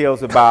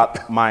details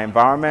about my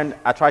environment.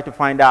 I try to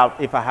find out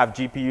if I have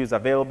GPUs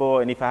available,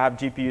 and if I have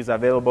GPUs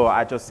available,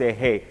 I just say,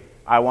 hey,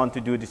 I want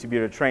to do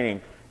distributed training.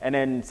 And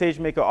then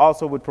SageMaker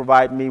also would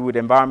provide me with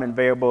environment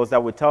variables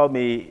that would tell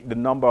me the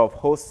number of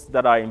hosts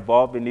that are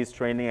involved in this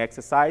training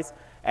exercise.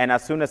 And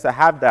as soon as I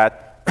have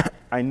that,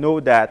 I know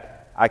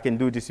that I can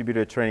do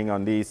distributed training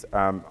on these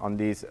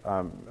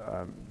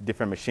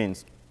different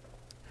machines.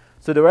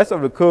 So the rest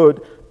of the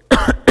code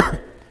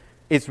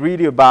is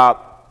really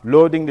about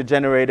loading the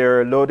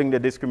generator, loading the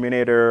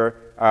discriminator,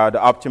 the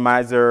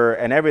optimizer,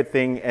 and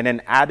everything, and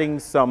then adding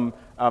some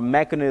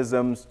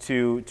mechanisms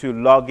to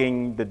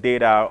logging the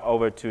data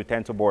over to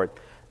TensorBoard.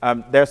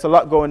 There's a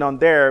lot going on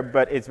there,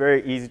 but it's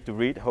very easy to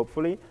read,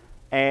 hopefully.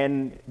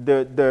 and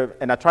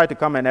I try to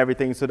comment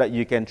everything so that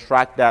you can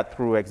track that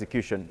through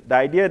execution. The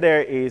idea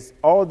there is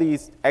all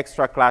these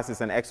extra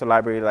classes and extra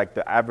library like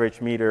the average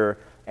meter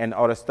and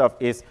other stuff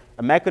is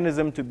a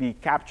mechanism to be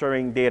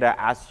capturing data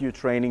as you're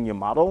training your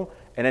model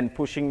and then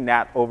pushing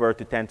that over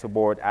to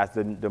TensorBoard as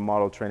the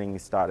model training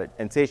is started.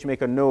 And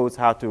SageMaker knows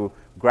how to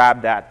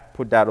grab that,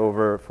 put that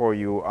over for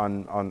you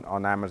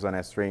on Amazon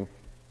S3.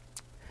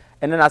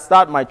 And then I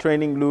start my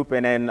training loop,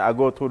 and then I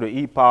go through the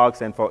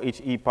epochs, and for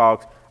each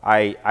epoch,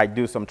 I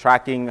do some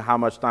tracking. How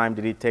much time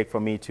did it take for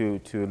me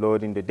to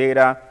load in the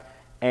data?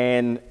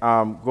 And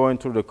going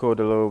through the code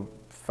a little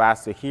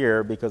faster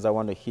here because I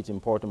want to hit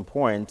important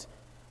point.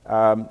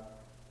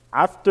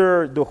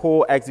 After the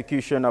whole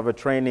execution of a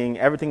training,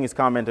 everything is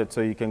commented,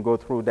 so you can go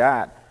through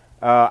that.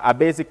 I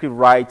basically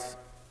write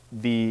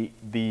the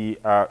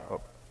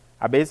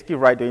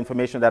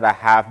information that I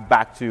have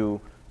back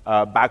to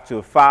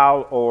a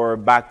file or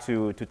back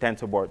to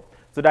TensorBoard.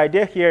 So the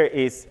idea here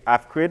is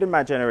I've created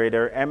my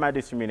generator and my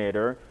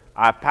discriminator.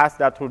 I pass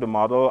that through the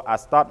model. I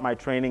start my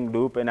training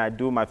loop, and I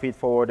do my feed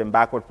forward and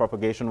backward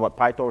propagation, what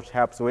PyTorch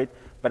helps with.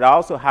 But I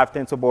also have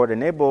TensorBoard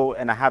enabled,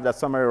 and I have that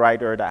summary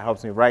writer that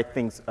helps me write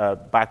things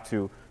back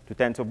to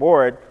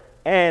TensorBoard.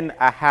 And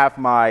I have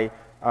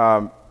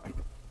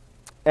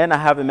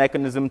a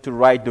mechanism to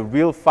write the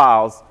real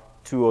files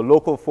to a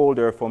local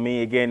folder for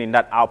me, again, in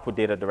that output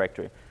data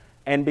directory.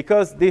 And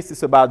because this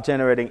is about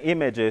generating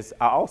images,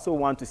 I also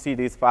want to see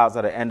these files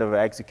at the end of the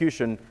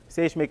execution.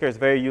 SageMaker is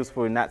very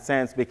useful in that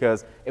sense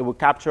because it will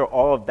capture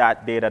all of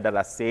that data that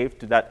are saved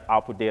to that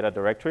output data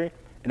directory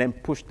and then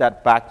push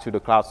that back to the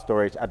cloud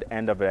storage at the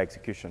end of the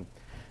execution.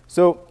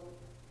 So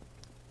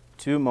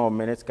 2 more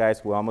minutes,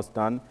 guys. We're almost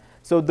done.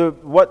 So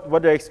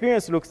what the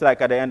experience looks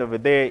like at the end of the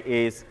day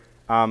is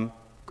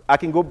I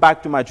can go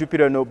back to my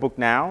Jupyter notebook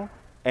now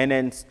and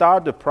then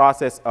start the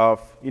process of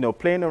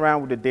playing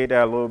around with the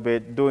data a little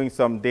bit, doing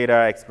some data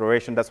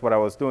exploration. That's what I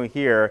was doing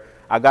here.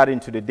 I got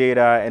into the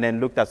data and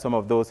then looked at some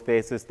of those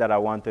faces that I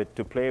wanted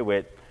to play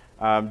with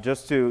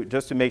just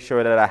to make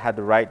sure that I had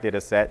the right data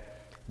set.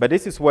 But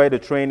this is where the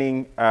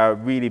training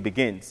really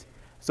begins.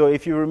 So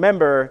if you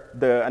remember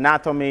the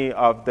anatomy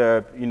of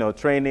the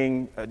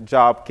training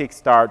job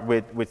kickstart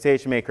with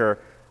SageMaker,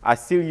 I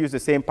still use the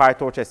same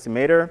PyTorch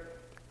estimator.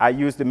 I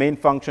use the main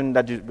function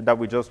that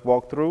we just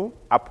walked through.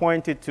 I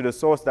point it to the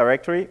source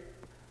directory,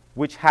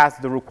 which has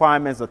the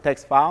requirements of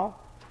text file.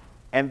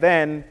 And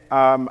then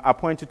I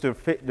point it to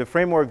the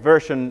framework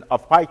version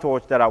of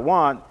PyTorch that I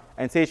want,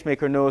 and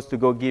SageMaker knows to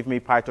go give me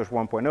PyTorch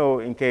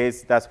 1.0 in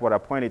case that's what I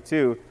pointed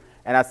to.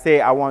 And I say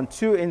I want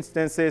 2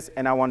 instances,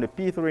 and I want the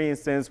P3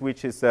 instance,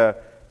 which is a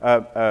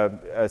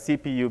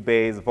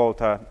CPU-based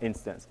Volta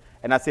instance.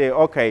 And I say,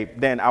 OK,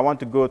 then I want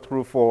to go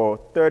through for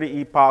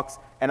 30 epochs,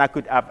 and I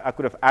could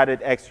have added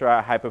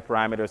extra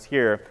hyperparameters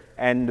here,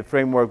 and the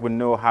framework would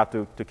know how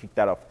to kick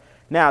that off.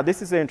 Now,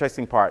 this is the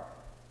interesting part.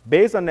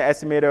 Based on the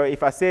estimator,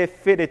 if I say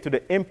fit it to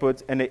the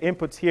inputs, and the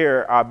inputs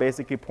here are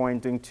basically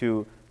pointing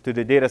to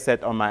the data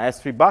set on my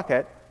S3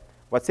 bucket,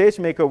 what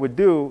SageMaker would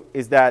do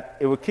is that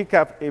it would kick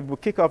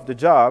off the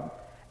job,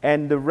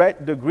 and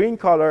the green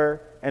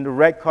color and the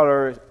red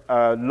color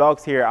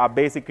logs here are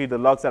basically the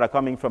logs that are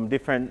coming from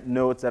different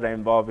nodes that are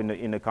involved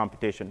in the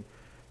computation.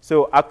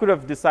 So I could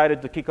have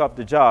decided to kick off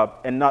the job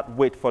and not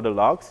wait for the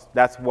logs.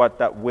 That's what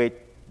that wait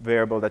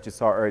variable that you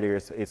saw earlier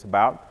is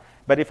about.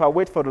 But if I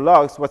wait for the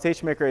logs, what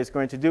SageMaker is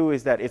going to do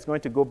is that it's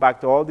going to go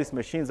back to all these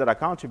machines that are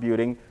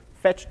contributing,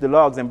 fetch the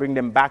logs, and bring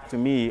them back to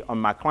me on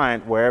my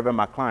client, wherever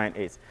my client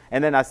is.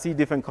 And then I see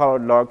different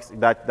colored logs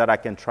that I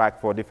can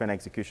track for different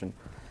execution.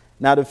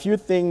 Now, the few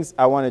things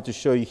I wanted to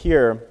show you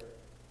here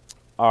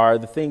are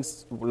the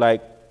things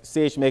like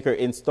SageMaker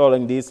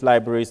installing these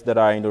libraries that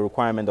are in the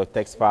requirement of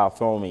text file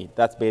for me.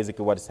 That's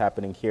basically what is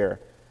happening here.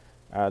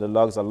 The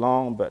logs are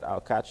long, but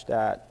I'll catch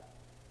that,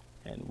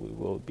 and we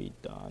will be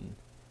done.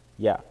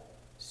 Yeah.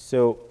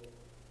 So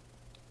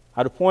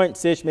at the point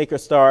SageMaker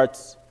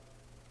starts,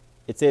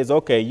 it says,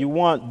 OK, you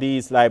want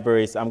these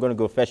libraries. I'm going to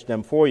go fetch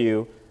them for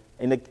you.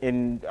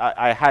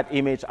 I had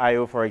image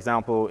IO, for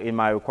example, in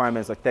my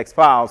requirements of text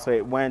file. So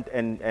it went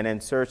and then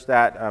searched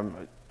that.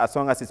 As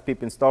long as it's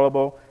pip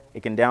installable,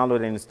 it can download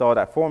and install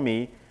that for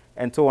me,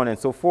 and so on and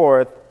so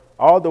forth,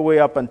 all the way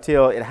up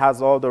until it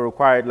has all the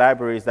required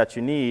libraries that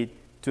you need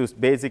to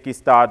basically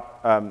start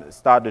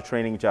the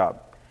training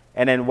job.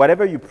 And then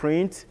whatever you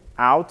print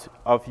out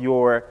of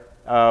your,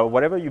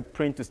 whatever you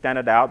print to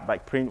standard out,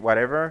 like print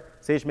whatever,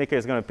 SageMaker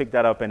is going to pick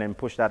that up and then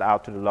push that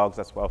out to the logs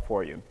as well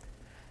for you.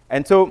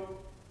 And so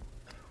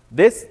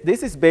this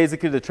is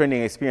basically the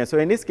training experience. So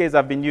in this case,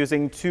 I've been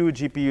using 2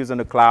 GPUs on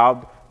the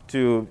cloud,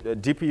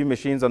 GPU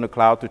machines on the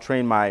cloud to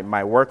train my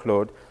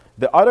workload.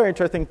 The other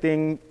interesting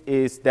thing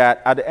is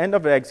that at the end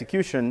of the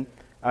execution,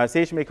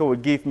 SageMaker will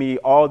give me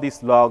all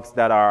these logs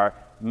that are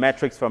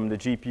metrics from the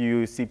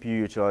GPU, CPU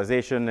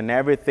utilization, and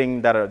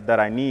everything that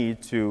I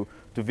need to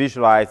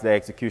visualize the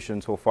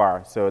execution so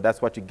far. So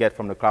that's what you get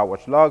from the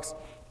CloudWatch logs.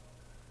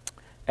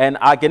 And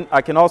I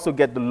can also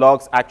get the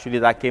logs actually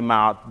that came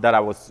out that I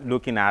was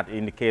looking at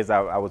in the case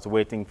I was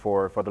waiting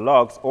for the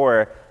logs,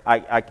 or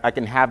I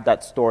can have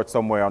that stored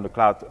somewhere on the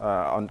cloud,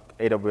 on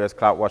AWS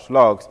CloudWatch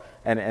logs,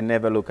 and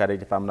never look at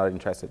it if I'm not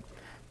interested.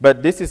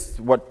 But this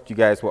is what you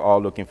guys were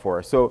all looking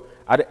for. So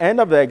at the end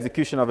of the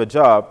execution of a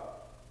job,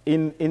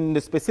 in the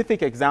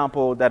specific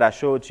example that I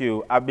showed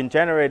you, I've been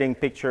generating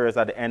pictures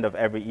at the end of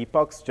every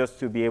epoch just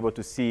to be able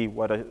to see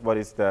what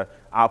is the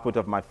output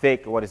of my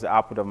fake, what is the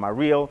output of my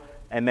real,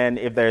 and then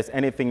if there's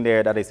anything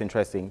there that is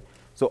interesting.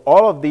 So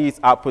all of these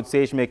outputs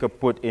SageMaker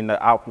put in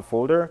the output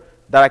folder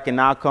that I can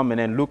now come in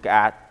and look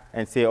at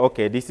and say,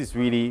 okay, this is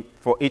really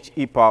for each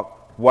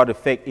epoch what a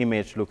fake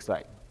image looks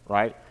like,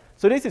 right?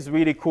 So this is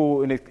really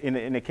cool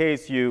in a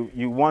case you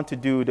want to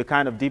do the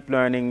kind of deep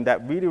learning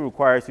that really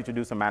requires you to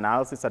do some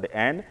analysis at the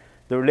end.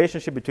 The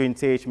relationship between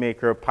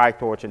SageMaker,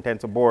 PyTorch, and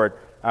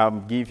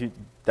TensorBoard give you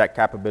that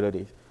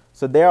capability.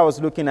 So there I was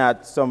looking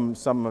at some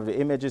of the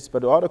images,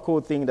 but the other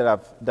cool thing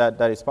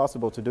that is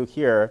possible to do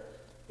here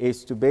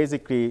is to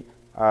basically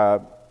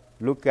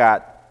look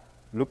at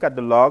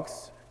the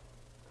logs.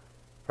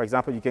 For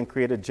example, you can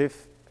create a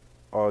GIF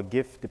or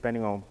GIF,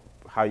 depending on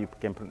how you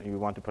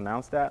want to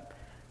pronounce that.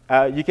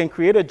 You can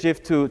create a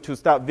GIF to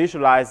start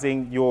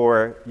visualizing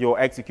your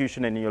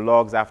execution and your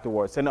logs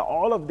afterwards. And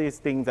all of these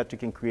things that you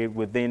can create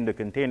within the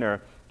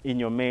container in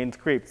your main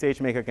script,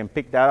 SageMaker can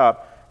pick that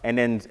up and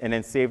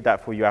then save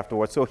that for you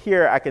afterwards. So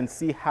here I can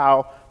see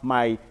how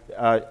my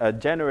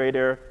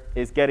generator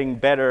is getting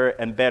better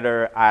and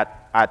better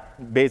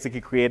at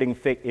basically creating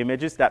fake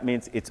images. That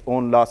means its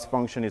own loss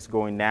function is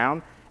going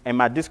down. And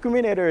my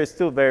discriminator is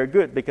still very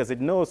good because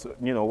it knows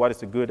what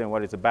is a good and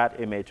what is a bad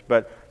image.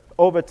 But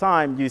over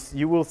time,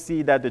 you will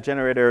see that the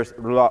generator's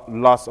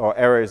loss or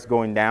error is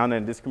going down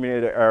and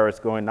discriminator error is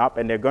going up,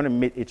 and they're going to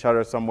meet each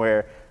other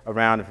somewhere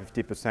around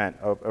 50%,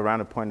 or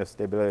around a point of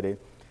stability.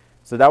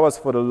 So that was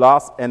for the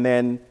loss, and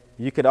then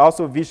you could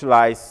also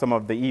visualize some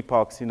of the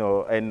epochs,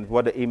 and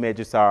what the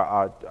images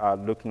are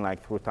looking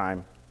like through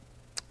time.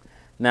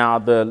 Now,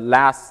 the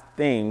last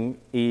thing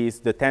is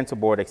the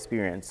TensorBoard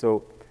experience.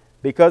 So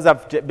because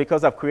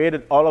I've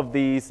created all of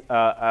these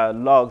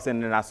logs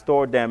and then I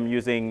stored them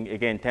using,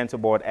 again,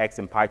 TensorBoard X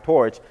and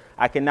PyTorch,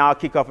 I can now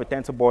kick off a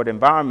TensorBoard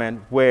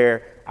environment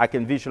where I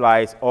can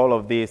visualize all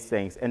of these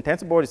things. And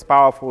TensorBoard is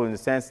powerful in the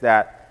sense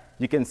that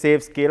you can save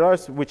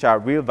scalars, which are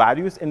real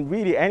values, and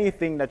really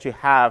anything that you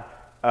have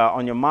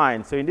on your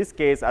mind. So in this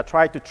case, I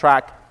tried to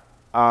track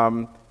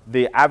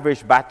the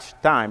average batch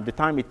time, the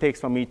time it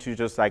takes for me to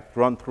just like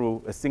run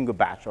through a single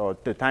batch, or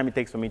the time it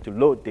takes for me to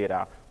load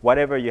data,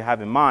 whatever you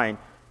have in mind.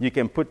 You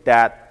can put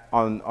that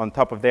on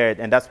top of there,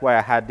 and that's why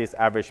I had these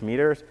average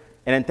meters.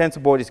 And then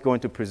TensorBoard is going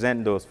to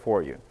present those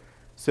for you.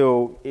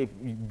 So if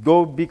you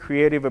go be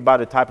creative about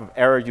the type of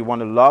error you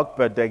want to log,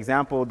 but the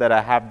example that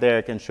I have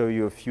there can show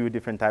you a few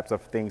different types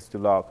of things to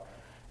log.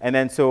 And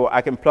then so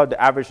I can plot the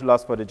average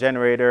loss for the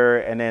generator,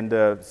 and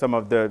then some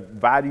of the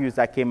values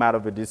that came out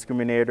of the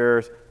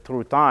discriminators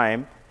through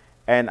time.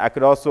 And I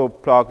could also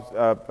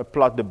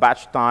plot the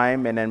batch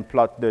time, and then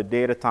plot the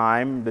data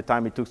time, the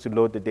time it took to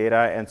load the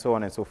data, and so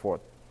on and so forth.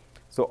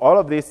 So all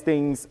of these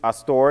things are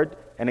stored,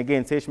 and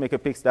again,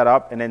 SageMaker picks that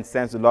up and then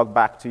sends the log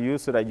back to you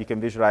so that you can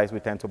visualize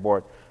with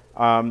TensorBoard.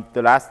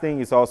 The last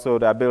thing is also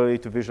the ability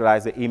to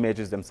visualize the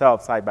images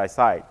themselves side by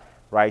side,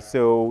 right?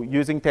 So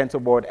using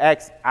TensorBoard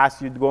X,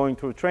 as you're going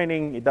through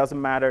training, it doesn't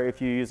matter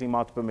if you're using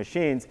multiple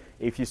machines.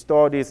 If you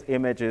store these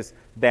images,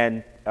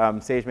 then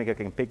SageMaker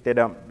can pick that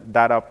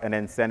up and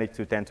then send it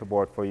to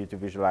TensorBoard for you to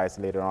visualize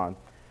later on.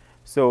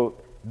 So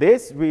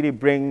this really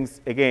brings,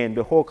 again,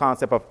 the whole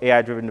concept of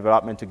AI-driven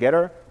development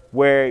together,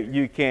 where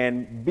you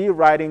can be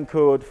writing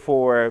code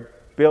for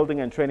building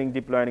and training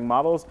deep learning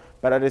models,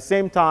 but at the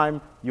same time,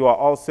 you are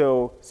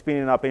also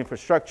spinning up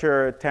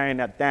infrastructure, tearing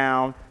that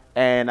down,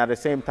 and at the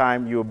same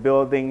time, you're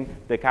building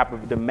the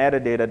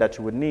metadata that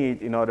you would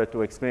need in order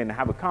to explain and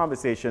have a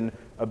conversation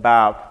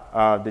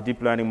about the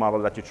deep learning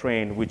model that you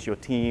train with your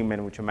team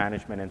and with your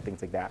management and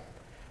things like that.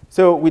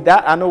 So with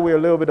that, I know we're a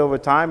little bit over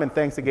time, and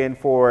thanks again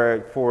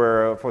for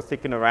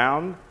sticking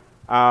around.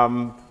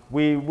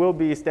 We will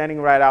be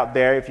standing right out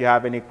there if you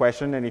have any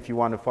question and if you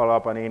want to follow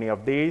up on any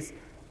of these.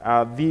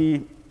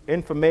 The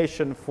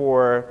information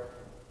for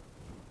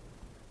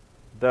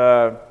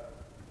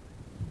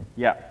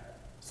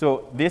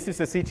so this is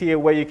a CTA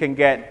where you can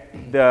get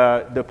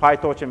the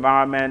PyTorch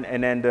environment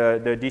and then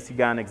the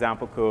DCGAN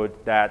example code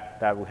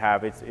that we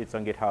have. It's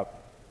on GitHub.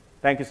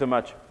 Thank you so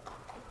much.